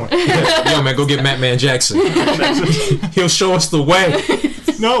 We're going. yo, man, go get Matt Jackson. He'll show us the way.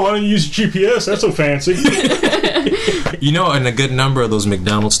 No, I don't use GPS. That's so fancy. You know, and a good number of those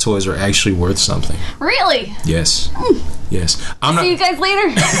McDonald's toys are actually worth something. Really? Yes. Yes. I'm See you not. guys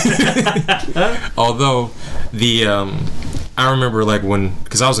later. Although I remember like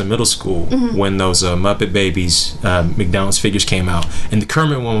because I was in middle school when those Muppet Babies McDonald's figures came out, and the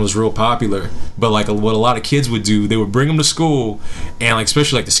Kermit one was real popular. But like what a lot of kids would do, they would bring them to school, and like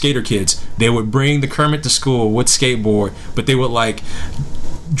especially like the skater kids, they would bring the Kermit to school with skateboard, but they would like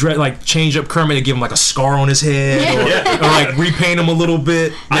change up Kermit and give him like a scar on his head, or like repaint him a little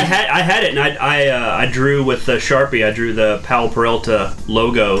bit. I had it, and I drew with the Sharpie. I drew the Powell Peralta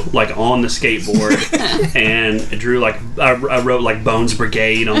logo like on the skateboard, and I drew I wrote like Bones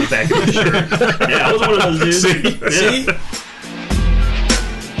Brigade on the back of the shirt. Yeah, I was one of those dudes. See?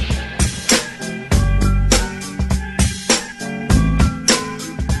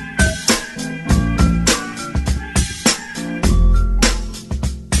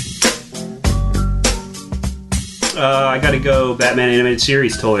 I got to go Batman Animated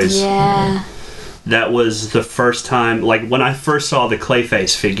Series toys. Yeah. That was the first time, like when I first saw the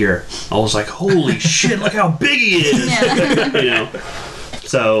Clayface figure, I was like, holy shit, look how big he is. You know?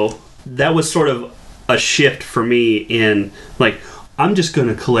 So that was sort of a shift for me in like, I'm just going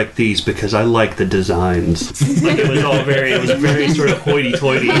to collect these because I like the designs. Like it was very sort of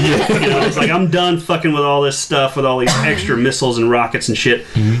hoity-toity. You know, it's like, I'm done fucking with all this stuff, with all these extra missiles and rockets and shit.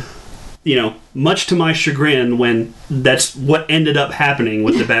 You know, much to my chagrin, when that's what ended up happening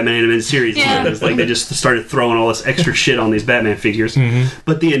with the Batman Animated Series. Yeah. It's like they just started throwing all this extra shit on these Batman figures.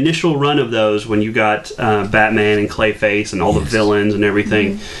 But the initial run of those, when you got Batman and Clayface and all the villains and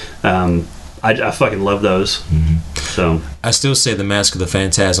everything, I fucking love those. So I still say the Mask of the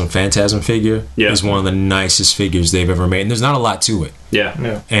Phantasm figure is one of the nicest figures they've ever made, and there's not a lot to it.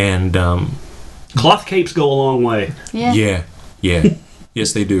 yeah. And Cloth capes go a long way. Yeah. Yeah.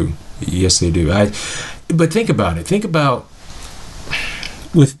 Yes, they do. Yes, they do. But think about it. Think about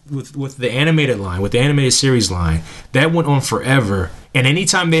with the animated line, with the animated series line, that went on forever. And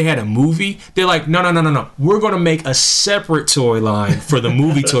anytime they had a movie, they're like, no. We're going to make a separate toy line for the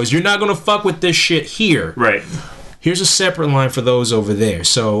movie toys. You're not going to fuck with this shit here. Right. Here's a separate line for those over there.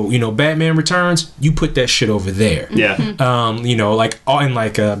 So, Batman Returns, you put that shit over there. Yeah.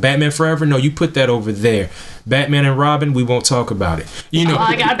 Batman Forever, no, you put that over there. Batman and Robin, we won't talk about it.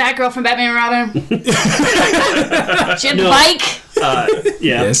 I got a Batgirl from Batman and Robin. She had the bike.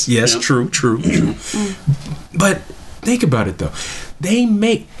 Yeah. Yes, true. But think about it though. They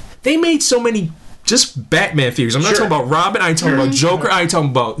made so many just Batman figures. I'm not talking about Robin. I ain't talking about Joker. I ain't talking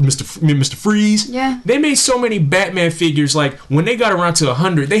about Mr. Freeze. Yeah. They made so many Batman figures. Like when they got around to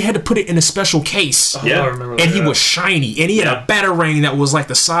 100, they had to put it in a special case. Yeah, I remember that. And he was shiny, and he had a Batarang that was like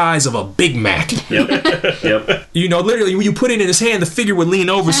the size of a Big Mac. Yep. Literally, when you put it in his hand, the figure would lean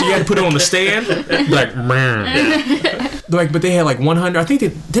over, so you had to put it on the stand. Like, man. But they had like 100. I think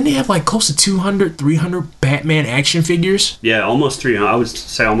didn't they have like close to 200, 300 Batman action figures? Yeah, almost 300. I would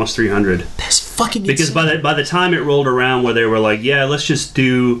say almost 300. That's fucking because insane. by the time it rolled around, where they were like, yeah, let's just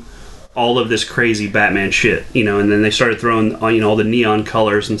do all of this crazy Batman shit, and then they started throwing all the neon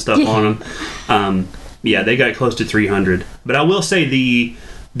colors and stuff on them. They got close to 300. But I will say the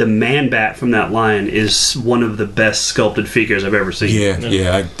Man-Bat from that line is one of the best sculpted figures I've ever seen.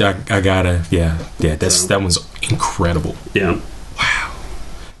 I gotta, that one's incredible. Yeah. Wow.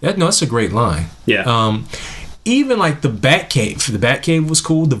 That's a great line. Yeah. Even like the Batcave was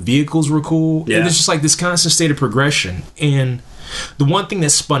cool. The vehicles were cool. Yeah. And it's just like this constant state of progression. And the one thing that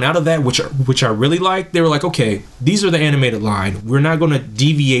spun out of that, which I really liked, they were like, okay, these are the animated line. We're not going to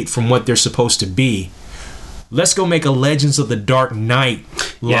deviate from what they're supposed to be. Let's go make a Legends of the Dark Knight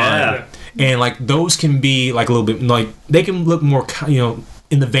line. Yeah. And like those can be like a little bit like they can look more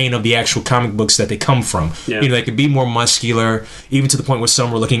in the vein of the actual comic books that they come from. Yeah. They could be more muscular, even to the point where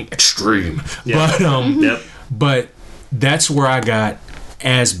some were looking extreme. Yeah. But that's where I got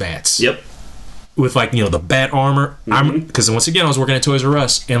Asbats. Yep. With like the bat armor. Because once again I was working at Toys R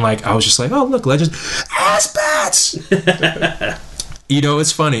Us and like I was just like, oh look, Legends Asbats.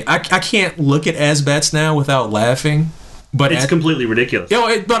 It's funny. I can't look at Asbats now without laughing. But it's completely ridiculous.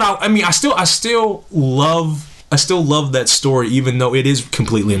 But I still love that story, even though it is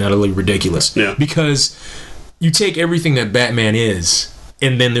completely and utterly ridiculous. Yeah. Because you take everything that Batman is,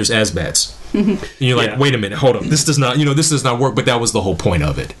 and then there's Asbats. And you're like, wait a minute, hold up. This does not work, but that was the whole point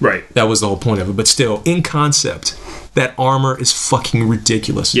of it. Right. That was the whole point of it. But still, in concept, that armor is fucking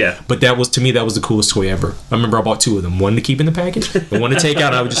ridiculous. Yeah. But that was the coolest toy ever. I remember I bought two of them. One to keep in the package, and one to take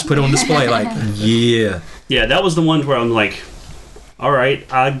out. I would just put it on display like, yeah. Yeah, that was the one where I'm like, all right,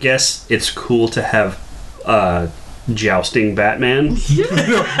 I guess it's cool to have jousting Batman.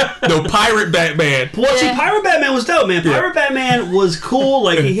 No, Pirate Batman. Well, see, Pirate Batman was dope, man. Pirate Batman was cool.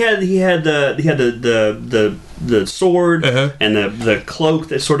 Like he had the sword and the cloak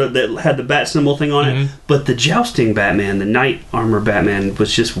that had the bat symbol thing on it. But the jousting Batman, the knight armor Batman,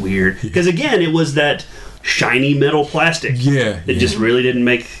 was just weird because again, it was that shiny metal plastic. It just really didn't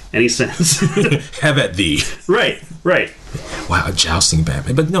make any sense. Have at thee. Right. Wow, a jousting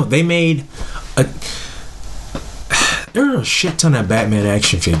Batman. But no, they made there are a shit ton of Batman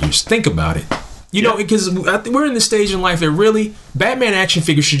action figures. Think about it. Because we're in the stage in life that really Batman action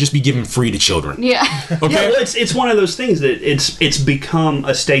figures should just be given free to children. Yeah. Okay. Yeah, well, it's one of those things that it's become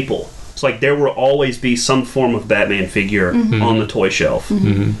a staple. It's like there will always be some form of Batman figure on the toy shelf,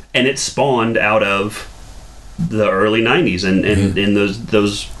 and it spawned out of the early '90s and in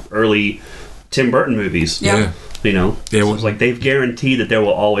those early Tim Burton movies. Yeah. It's like they've guaranteed that there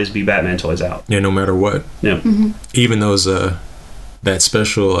will always be Batman toys out. Yeah, no matter what. Yeah. Even those that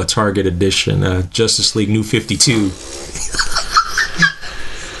special Target edition Justice League New 52.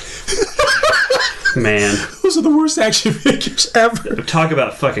 Man, those are the worst action figures ever. Talk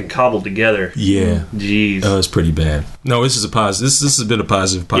about fucking cobbled together. Yeah. Jeez. Oh, it's pretty bad. No, this is a positive. This has been a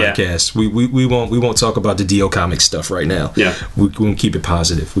positive podcast. Yeah. We won't talk about the DO Comics stuff right now. Yeah. We're gonna keep it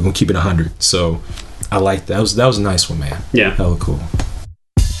positive. We're gonna keep it 100. So I like that. That was a nice one, man. Yeah. Hella cool.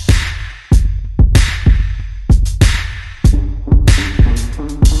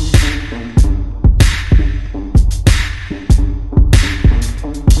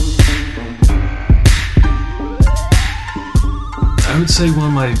 I would say one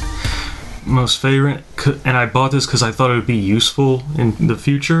of my most favorite, and I bought this because I thought it would be useful in the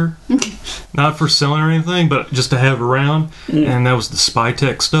future. Not for selling or anything, but just to have around. And that was the Spy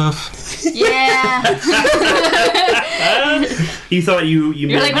Tech stuff. Yeah. Yeah. You thought you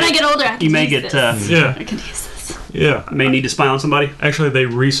You're like, when I get older, I can you may use get this. Yeah. I can use this. Yeah. may need to spy on somebody. Actually, they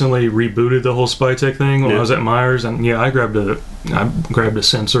recently rebooted the whole spy tech thing when I was at Myers, and I grabbed a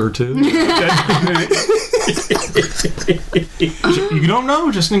sensor too. You don't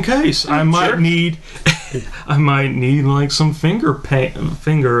know, just in case. I might need like some fingerprint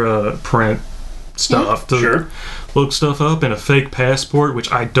stuff to look stuff up, and a fake passport,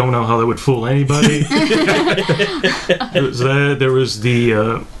 which I don't know how that would fool anybody. There was that. There was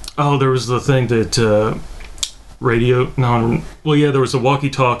the thing that there was the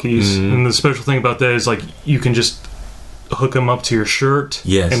walkie-talkies, and the special thing about that is like you can just hook them up to your shirt,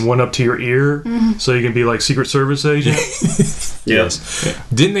 and one up to your ear, so you can be like Secret Service agent. Yes. Yeah.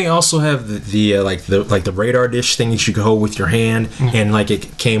 Didn't they also have the radar dish thing that you could hold with your hand, and like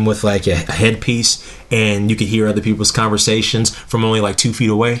it came with like a headpiece, and you could hear other people's conversations from only like 2 feet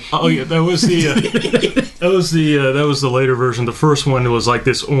away? Oh yeah, that was the that was the later version. The first one was like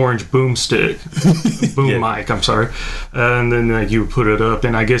this orange boomstick, mic. I'm sorry, and then you would put it up,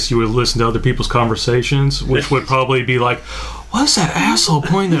 and I guess you would listen to other people's conversations, which would probably be like, "What's that asshole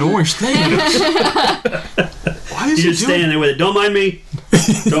pointing that orange thing at us? Why is You're just standing there with it. Don't mind me.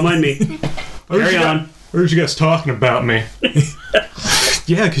 Don't mind me. Carry on. Where's you guys talking about me?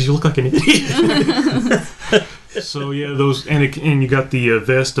 Yeah, because you look like an idiot." So yeah, those and you got the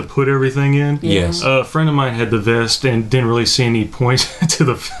vest to put everything in. Yes. A friend of mine had the vest and didn't really see any point to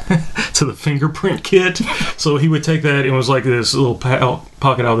the fingerprint kit. So he would take that, and it was like this little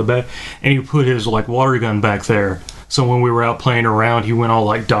pocket out of the bag, and he would put his like water gun back there. So when we were out playing around, he went all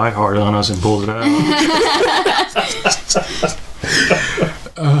like Die Hard on us and pulled it out.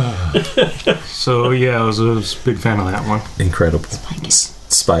 So yeah, I was a big fan of that one. Incredible.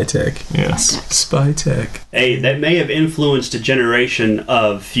 Spy tech. Yes. Spy tech. Hey, that may have influenced a generation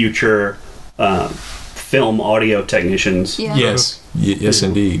of future film audio technicians. Yeah. Yes. Yes,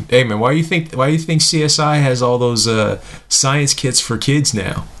 indeed. Hey man, why do you think CSI has all those science kits for kids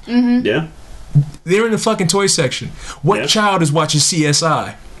now? Yeah. They're in the fucking toy section. What child is watching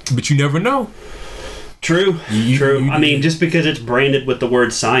CSI? But you never know. True. True. I mean, just because it's branded with the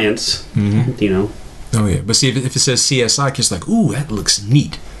word science, you know. Oh yeah, but see if it says CSI, kids like, ooh, that looks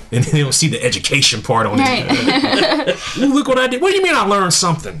neat, and they don't see the education part on it. Ooh, look what I did. What do you mean I learned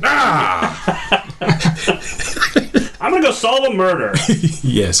something? I'm gonna go solve a murder.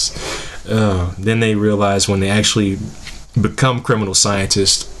 Yes. Then they realize when they actually become criminal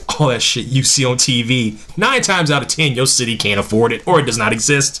scientists, all that shit you see on TV, 9 times out of 10, your city can't afford it, or it does not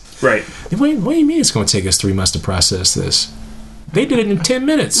exist. Right. What do you mean it's going to take us 3 months to process this? They did it in 10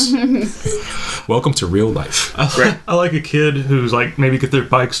 minutes. Welcome to real life. I like a kid who's like maybe get their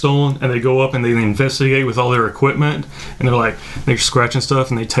bike stolen, and they go up and they investigate with all their equipment, and they're scratching stuff,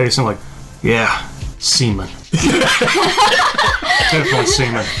 and they taste and like, yeah, semen. Definitely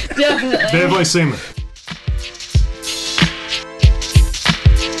semen. Definitely semen.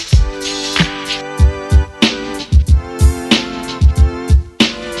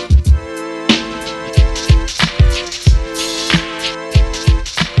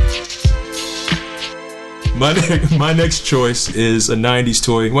 My next choice is a 90s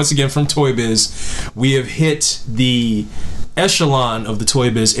toy. Once again, from Toy Biz. We have hit the echelon of the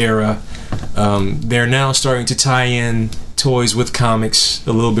Toy Biz era. They're now starting to tie in toys with comics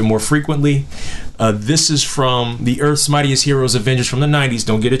a little bit more frequently. This is from the Earth's Mightiest Heroes Avengers from the 90s.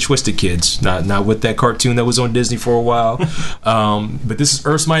 Don't get it twisted, kids. Not with that cartoon that was on Disney for a while. But this is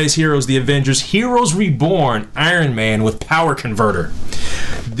Earth's Mightiest Heroes, the Avengers, Heroes Reborn, Iron Man with Power Converter.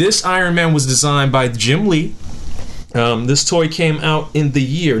 This Iron Man was designed by Jim Lee. This toy came out in the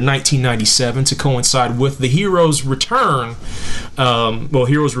year 1997 to coincide with the Heroes Return,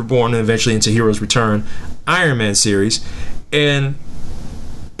 Heroes Reborn and eventually into Heroes Return Iron Man series. And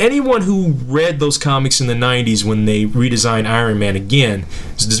anyone who read those comics in the 90s when they redesigned Iron Man again,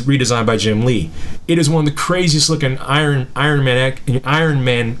 it's redesigned by Jim Lee. It is one of the craziest looking Iron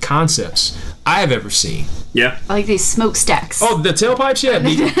Man concepts I have ever seen. Yeah. I like these smokestacks. Oh, the tailpipes? Yeah.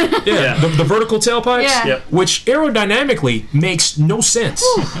 The vertical tailpipes? Yeah. Yep. Which aerodynamically makes no sense.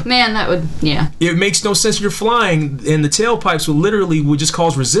 Whew, man, that would, It makes no sense. You're flying, and the tailpipes would just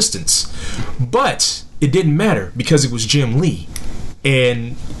cause resistance. But it didn't matter because it was Jim Lee.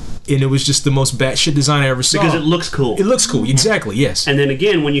 And it was just the most batshit design I ever saw. Because it looks cool. It looks cool, exactly, yes. And then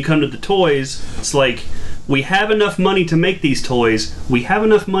again, when you come to the toys, it's like, we have enough money to make these toys. We have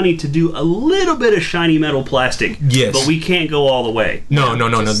enough money to do a little bit of shiny metal plastic. Yes. But we can't go all the way. No.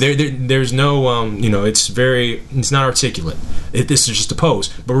 There's no, it's not articulate. This is just a pose.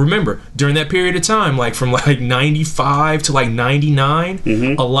 But remember, during that period of time, like from like 95 to like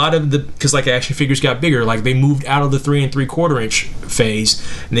 99, a lot of because like action figures got bigger, like they moved out of the 3 3/4 inch phase,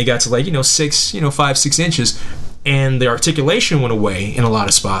 and they got to like 5, 6 inches, and the articulation went away in a lot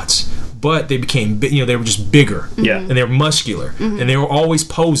of spots. But they became, they were just bigger, and they were muscular, and they were always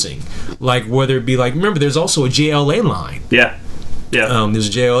posing, like whether it be like, remember, there's also a JLA line. Yeah. There's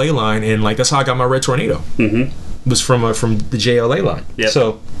a JLA line, and like that's how I got my Red Tornado. Was from the JLA line. Yeah.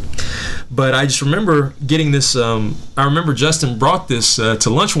 So, but I just remember getting this. I remember Justin brought this to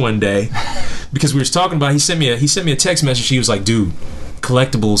lunch one day because we were talking about. He sent me a text message. He was like, "Dude,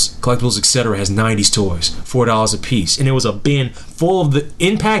 collectibles, etc. has 90s toys, $4 a piece," and it was a bin full of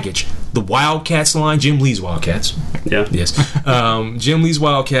in package the Wildcats line, Jim Lee's Wildcats. Yeah. Yes. Jim Lee's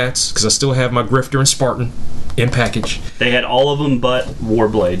Wildcats, because I still have my Grifter and Spartan in package. They had all of them but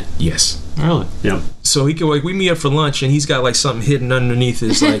Warblade. Yes. Really? Yeah. So he could we meet up for lunch, and he's got like something hidden underneath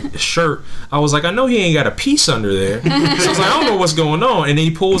his like shirt. I was like, I know he ain't got a piece under there. So I was like, I don't know what's going on. And then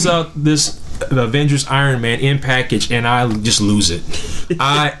he pulls out this Avengers Iron Man in package, and I just lose it.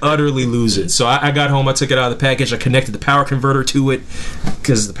 I utterly lose it. So I got home, I took it out of the package, I connected the power converter to it,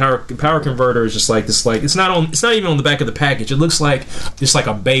 because the power converter is just like this. Like it's not even on the back of the package. It looks like just like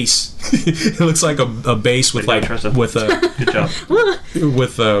a base. It looks like a base with like with good job.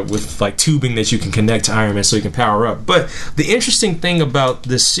 with like tubing that you can connect to Iron Man so you can power up. But the interesting thing about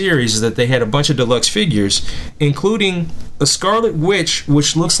this series is that they had a bunch of deluxe figures, including a Scarlet Witch,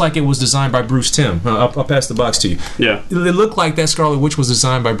 which looks like it was designed by Bruce Timm. I'll pass the box to you. Yeah. It looked like that Scarlet Witch was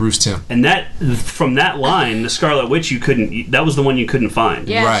designed by Bruce Timm. And that, from that line, the Scarlet Witch, that was the one you couldn't find.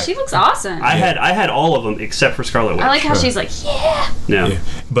 Yeah, Right. she looks awesome. I had all of them except for Scarlet Witch. I like how she's like, Yeah.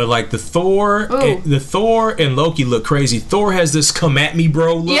 But like the Thor and Loki look crazy. Thor has this "come at me,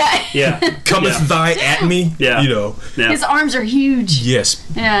 bro" look. Yeah. Cometh thy at me. Yeah. Yeah. His arms are huge. Yes.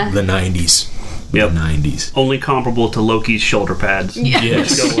 Yeah. The 90s. Yep. The 90s. Only comparable to Loki's shoulder pads.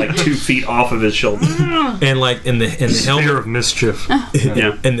 Yes. Go like 2 feet off of his shoulder. And like in the Sphere helmet of mischief.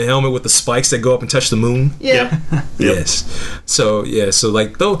 Yeah. and the helmet with the spikes that go up and touch the moon. Yeah. Yes. So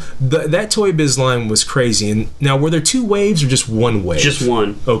like that Toy Biz line was crazy. And now were there 2 waves or just 1 wave? Just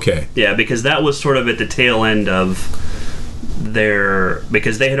one. Okay. Yeah, because that was sort of at the tail end of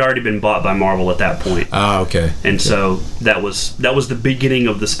because they had already been bought by Marvel at that point. Ah, okay. And so that was the beginning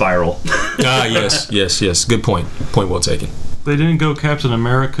of the spiral. Yes. Good point. Point well taken. They didn't go Captain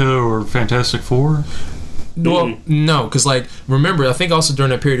America or Fantastic Four? Well, no, because like remember, I think also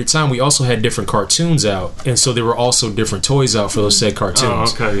during that period of time we also had different cartoons out, and so there were also different toys out for those said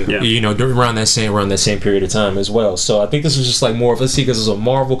cartoons. Oh, okay. Yeah. Around that same period of time as well. So I think this was just like more of because it was a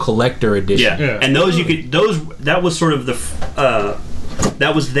Marvel collector edition. Yeah. And that was sort of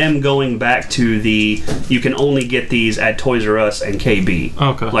that was them going back to you can only get these at Toys R Us and KB.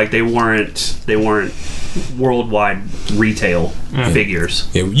 Okay. Like they weren't worldwide retail figures.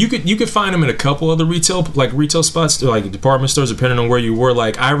 Yeah, you could find them in a couple other retail spots, like department stores, depending on where you were.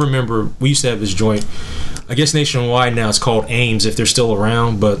 Like I remember we used to have this joint. I guess nationwide now it's called Ames if they're still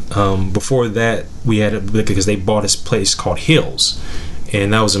around, but before that we had because they bought this place called Hills.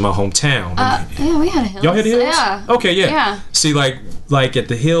 And that was in my hometown. Yeah, we had a Hills. Y'all had Hills? Yeah. Okay, yeah. Yeah. See, like at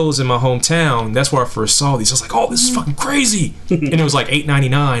the Hills in my hometown, that's where I first saw these. I was like, oh, this is fucking crazy. And it was like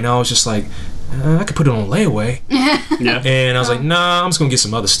 $8.99. I was just like, I could put it on layaway. Yeah. And I was like, nah, I'm just gonna get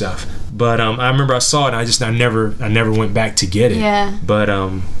some other stuff. But I remember I saw it, and I never went back to get it. Yeah.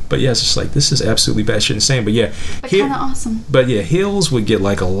 But yeah, it's just like this is absolutely batshit insane. But yeah, But kind of awesome. But yeah, Hills would get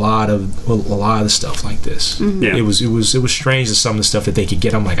like a lot of the stuff like this. Mm-hmm. Yeah. It was strange to some of the stuff that they could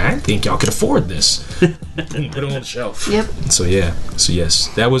get. I'm like, I didn't think y'all could afford this. Put it on the shelf. Yep. So yes,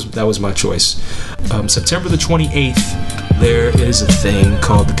 that was my choice. September the 28th, there is a thing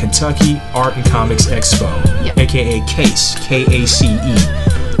called the Kentucky Art and Comics Expo, aka CASE, KACE.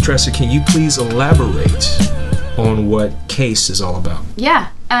 Tressa, can you please elaborate on what CASE is all about? Yeah.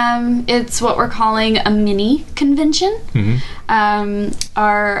 It's what we're calling a mini convention.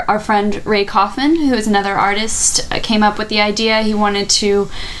 Our friend Ray Kaufman, who is another artist, came up with the idea. He wanted to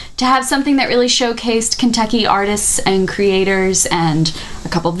have something that really showcased Kentucky artists and creators and a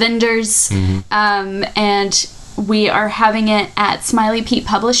couple vendors. And we are having it at Smiley Pete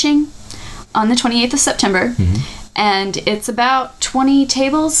Publishing on the 28th of September. And it's about 20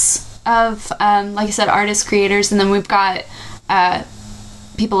 tables of, like I said, artists, creators, and then we've got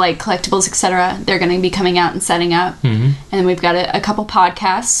people like Collectibles, etc. They're going to be coming out and setting up. And then we've got a couple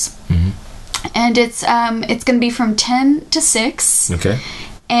podcasts. and it's going to be from 10 to 6. Okay.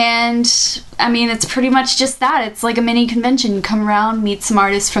 And I mean, it's pretty much just that. It's like a mini convention. You come around, meet some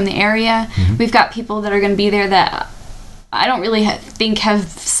artists from the area. We've got people that are going to be there that I don't really think have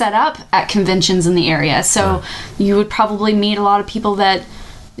set up at conventions in the area. So you would probably meet a lot of people that,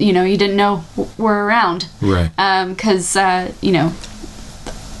 you know, you didn't know were around. Right. Because, you know,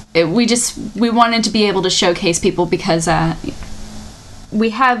 we wanted to be able to showcase people because we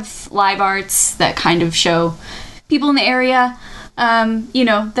have live arts that kind of show people in the area, you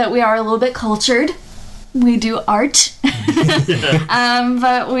know, that we are a little bit cultured. We do art.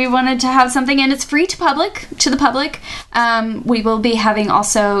 But we wanted to have something, and it's free to the public. We will be having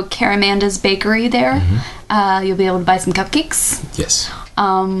also Caramanda's Bakery there. You'll be able to buy some cupcakes. Yes.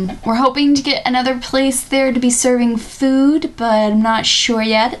 We're hoping to get another place there to be serving food, but I'm not sure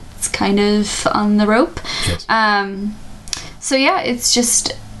yet. It's kind of on the rope. Yes. So yeah, it's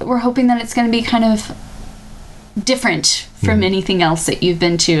just, we're hoping that it's going to be kind of different from anything else that you've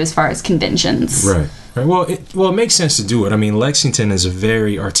been to as far as conventions. Right. Right. Well, it makes sense to do it. I mean, Lexington is a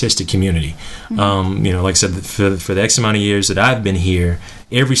very artistic community. You know, like I said, for the X amount of years that I've been here,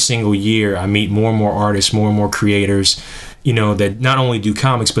 every single year I meet more and more artists, more and more creators, you know, that not only do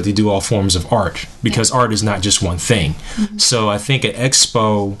comics, but they do all forms of art, because art is not just one thing. So I think a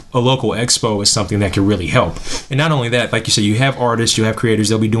local expo is something that can really help. And not only that, like you said, you have artists, you have creators,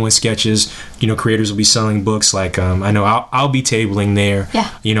 they'll be doing sketches, you know, creators will be selling books. Like, I know I'll be tabling there.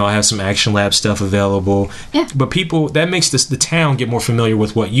 Yeah. You know, I have some Action Lab stuff available. Yeah. But people, that makes the town get more familiar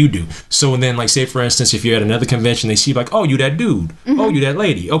with what you do. So then, like, say, for instance, if you're at another convention, they see, like, oh, you that dude. Oh, you that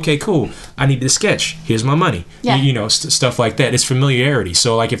lady. Okay, cool. I need this sketch. Here's my money. Yeah. You know, stuff like that. It's familiarity.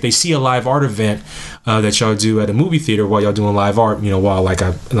 So, like, if they see a live art event that y'all do at a movie theater while y'all doing live art, you know, while like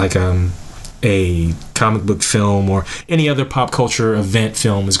a comic book film or any other pop culture event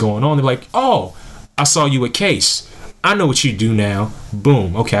film is going on, they're like, oh, I saw you at Case. I know what you do now.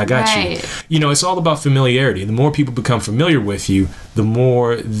 Boom. Okay, I got you. You know, it's all about familiarity. The more people become familiar with you, the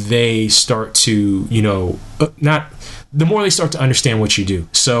more they start to, you know, the more they start to understand what you do.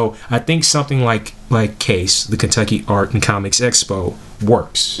 So I think something like Case, the Kentucky Art and Comics Expo,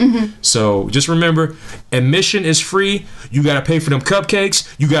 works. So just remember, admission is free. You got to pay for them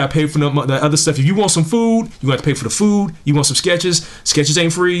cupcakes. You got to pay for the other stuff. If you want some food, you got to pay for the food. You want some sketches. Sketches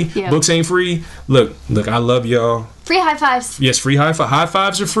ain't free. Yeah. Books ain't free. Look, I love y'all. Free high fives. Yes, free high five. High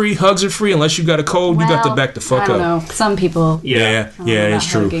fives are free. Hugs are free. Unless you got a cold, you got to back the fuck I don't up. know. Some people. Yeah, it's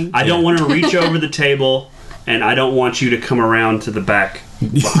true. Hugging. I don't want to reach over the table, and I don't want you to come around to the back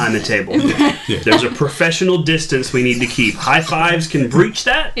behind the table. There's a professional distance we need to keep. High fives can breach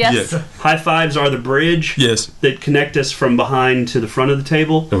that. Yes. High fives are the bridge that connect us from behind to the front of the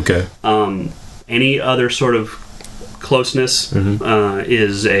table. Okay. Any other sort of closeness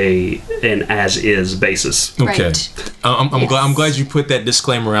is an as-is basis. Okay. Right. I'm glad you put that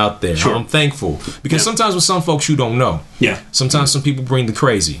disclaimer out there. Sure. I'm thankful. Because sometimes with some folks you don't know. Yeah. Sometimes some people bring the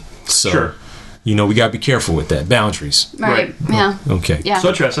crazy. So, you know, we got to be careful with that. Boundaries. Right. Yeah. Okay. Yeah.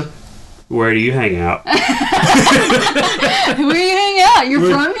 So, Tressa, where do you hang out? Where do you hang out? You're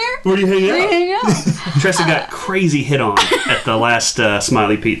from here? Where do you hang out? Where do you hang out? Tressa got crazy hit on at the last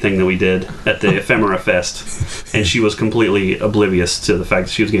Smiley Pete thing that we did at the Ephemera Fest, and she was completely oblivious to the fact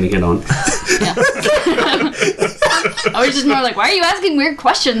that she was getting hit on. Yeah. I was just more like, why are you asking weird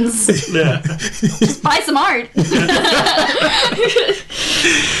questions? Yeah. Just buy some art.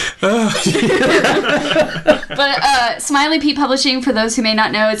 But Smiley Pete Publishing, for those who may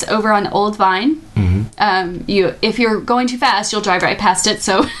not know, it's over on Old Vine. If you're going too fast, you'll drive right past it.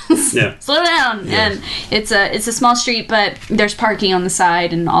 So slow down. Yeah. And it's a small street, but there's parking on the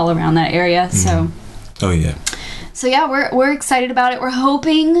side and all around that area. So. Oh yeah. So yeah, we're excited about it. We're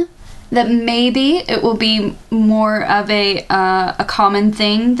hoping that maybe it will be more of a common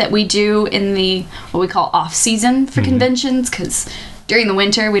thing that we do in the what we call off season for conventions, because during the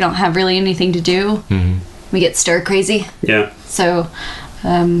winter we don't have really anything to do. We get stir crazy. Yeah. So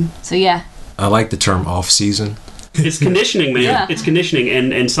yeah. I like the term off season. It's conditioning, man. Yeah. It's conditioning,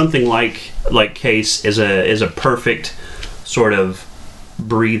 and something like Case is a perfect sort of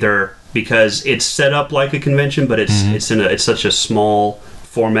breather, because it's set up like a convention, but it's such a small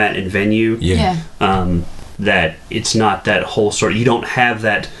format and venue that it's not that whole sort of, you don't have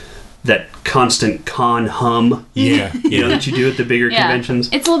that constant con hum that you do at the bigger conventions.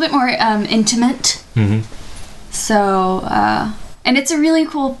 It's a little bit more intimate. So and it's a really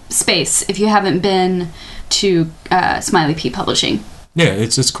cool space if you haven't been to Smiley Pete Publishing. Yeah,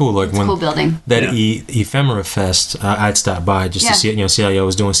 it's cool. Like It's a when cool building. that Yeah. Ephemera Fest, I'd stop by just Yeah. to see how y'all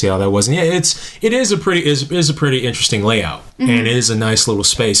was doing, see how that was. And yeah, it is a pretty interesting layout, and it is a nice little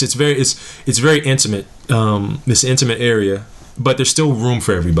space. It's very intimate. This intimate area, but there's still room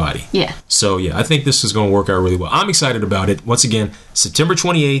for everybody. Yeah. So yeah, I think this is going to work out really well. I'm excited about it. Once again, September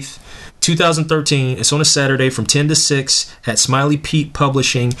 28th. 2013. It's on a Saturday from 10 to 6 at Smiley Pete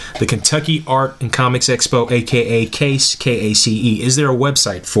Publishing, the Kentucky Art and Comics Expo, aka CASE, KACE. Is there a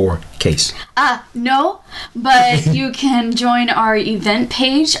website for CASE? No, but you can join our event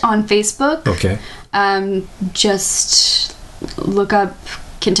page on Facebook. Okay. Just look up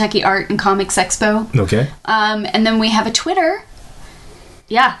Kentucky Art and Comics Expo. Okay. And then we have a Twitter.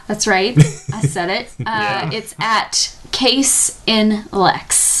 Yeah, that's right. I said it. It's at Case in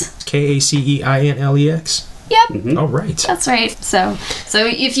Lex. KACEINLEX? Yep. All right. That's right. So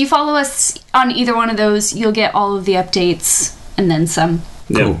if you follow us on either one of those, you'll get all of the updates and then some.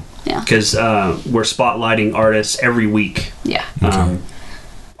 Cool. Yeah. Because we're spotlighting artists every week Yeah.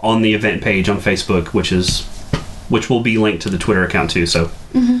 on the event page on Facebook, which will be linked to the Twitter account too. So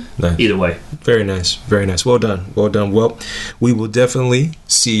Nice. either way. Very nice. Very nice. Well done. Well done. Well, we will definitely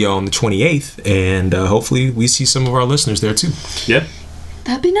see you on the 28th, and hopefully we see some of our listeners there too. Yeah.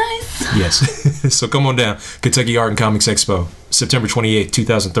 That'd be nice. Yes. So come on down. Kentucky Art and Comics Expo, September 28th,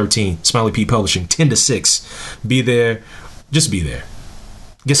 2013. Smiley Pete Publishing, 10 to 6. Be there. Just be there.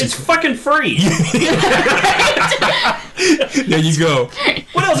 Guess It's fucking free. there you go.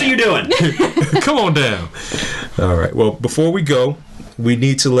 What else are you doing? Come on down. All right. Well, before we go, we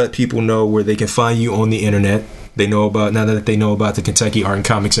need to let people know where they can find you on the internet. Now that they know about the Kentucky Art and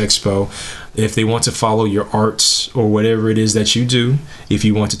Comics Expo, if they want to follow your arts or whatever it is that you do, if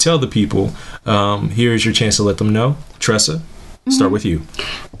you want to tell the people, here's your chance to let them know. Tressa, start with you.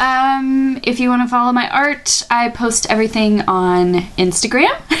 If you want to follow my art, I post everything on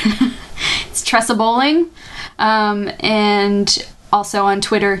Instagram. It's Tressa Bowling. And also on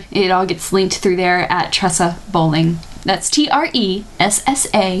Twitter, it all gets linked through there at Tressa Bowling. That's TRESSABOWLING.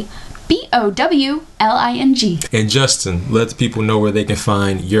 And Justin, let the people know where they can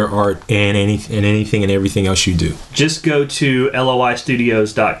find your art and anything and everything else you do. Just go to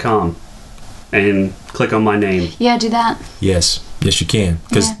loistudios.com and click on my name. Yeah, do that. Yes, you can.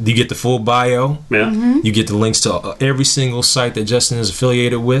 Because you get the full bio. Yeah. You get the links to every single site that Justin is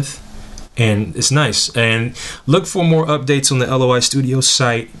affiliated with. And it's nice. And look for more updates on the LOI Studios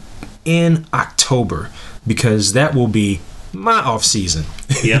site in October, because that will be my off season.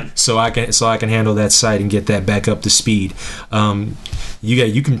 Yeah. so I can handle that site and get that back up to speed.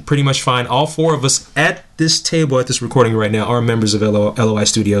 You can pretty much find all four of us at this table at this recording right now are members of LOI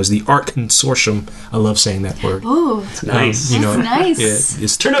Studios, the Art Consortium. I love saying that word. Ooh, Nice. that's nice. Yeah,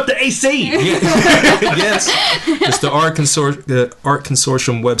 it's Turn up the AC. yes, it's the Art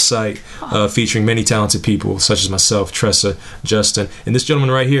Consortium website featuring many talented people such as myself, Tressa, Justin, and this gentleman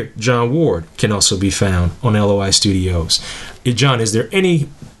right here, John Ward, can also be found on LOI Studios. John, is there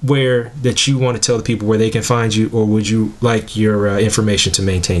anywhere that you want to tell the people where they can find you, or would you like your information to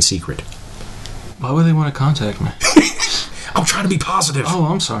maintain secret? Why would they want to contact me? I'm trying to be positive. Oh,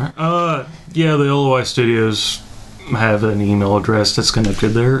 I'm sorry. Yeah, the LOI Studios have an email address that's connected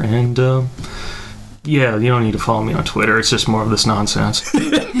there, and yeah, you don't need to follow me on Twitter. It's just more of this nonsense.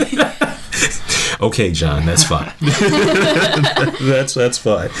 Okay, John, that's fine. that's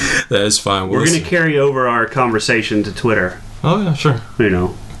fine. That's fine. We're going to carry over our conversation to Twitter. Oh yeah, sure. You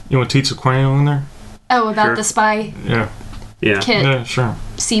know. You want Teats Aquarium in there? Oh, about Sure. the spy Yeah. Yeah. kit Yeah, sure.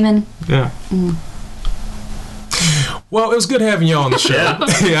 semen. Yeah. Well, it was good having you on the show. Yeah.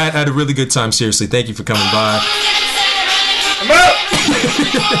 I had a really good time, seriously. Thank you for coming by.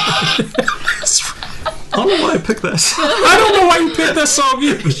 I don't know why I picked this. I don't know why you picked that song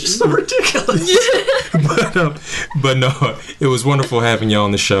either. It's just so ridiculous. But no, it was wonderful having you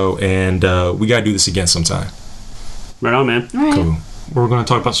on the show, and we got to do this again sometime. Right on, man. All right. Cool. We're going to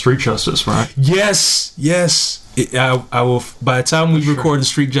talk about street justice, right? Yes. I will. By the time we record the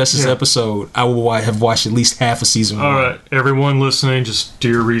Street Justice episode, I will have watched at least half a season. All right, everyone listening, just do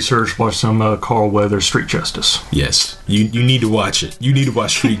your research. Watch some Carl Weathers Street Justice. Yes, you need to watch it. You need to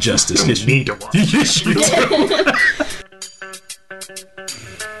watch Street Justice. You need to watch it. Yes, you do.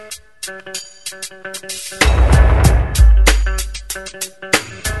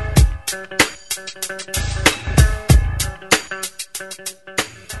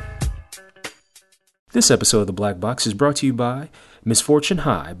 This episode of The Black Box is brought to you by Misfortune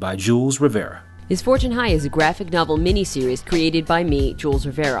High by Jules Rivera. Misfortune High is a graphic novel miniseries created by me, Jules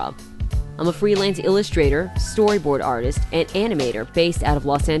Rivera. I'm a freelance illustrator, storyboard artist, and animator based out of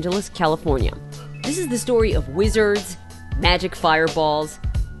Los Angeles, California. This is the story of wizards, magic fireballs,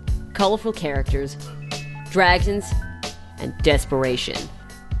 colorful characters, dragons, and desperation.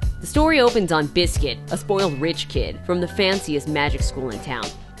 The story opens on Biscuit, a spoiled rich kid from the fanciest magic school in town.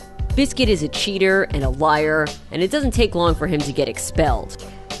 Biscuit is a cheater and a liar, and it doesn't take long for him to get expelled.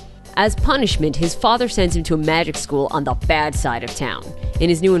 As punishment, his father sends him to a magic school on the bad side of town. In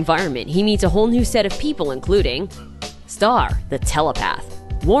his new environment, he meets a whole new set of people, including Star, the telepath,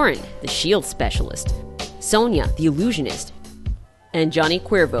 Warren, the shield specialist, Sonia, the illusionist, and Johnny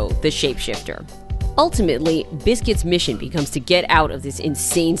Cuervo, the shapeshifter. Ultimately, Biscuit's mission becomes to get out of this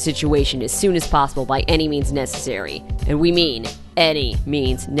insane situation as soon as possible by any means necessary. And we mean any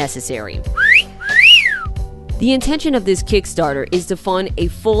means necessary. The intention of this Kickstarter is to fund a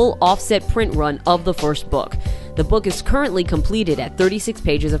full offset print run of the first book. The book is currently completed at 36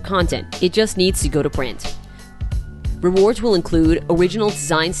 pages of content. It just needs to go to print. Rewards will include original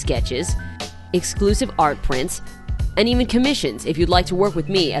design sketches, exclusive art prints, and even commissions if you'd like to work with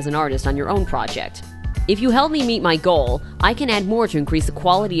me as an artist on your own project. If you help me meet my goal, I can add more to increase the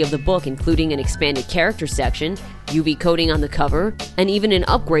quality of the book, including an expanded character section, UV coating on the cover, and even an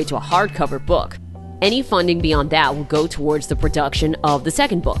upgrade to a hardcover book. Any funding beyond that will go towards the production of the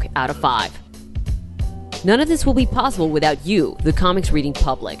second book out of 5. None of this will be possible without you, the comics reading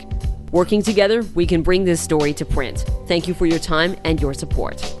public. Working together, we can bring this story to print. Thank you for your time and your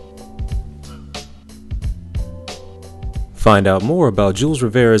support. Find out more about Jules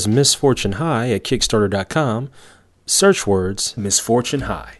Rivera's Misfortune High at Kickstarter.com. Search words Misfortune High.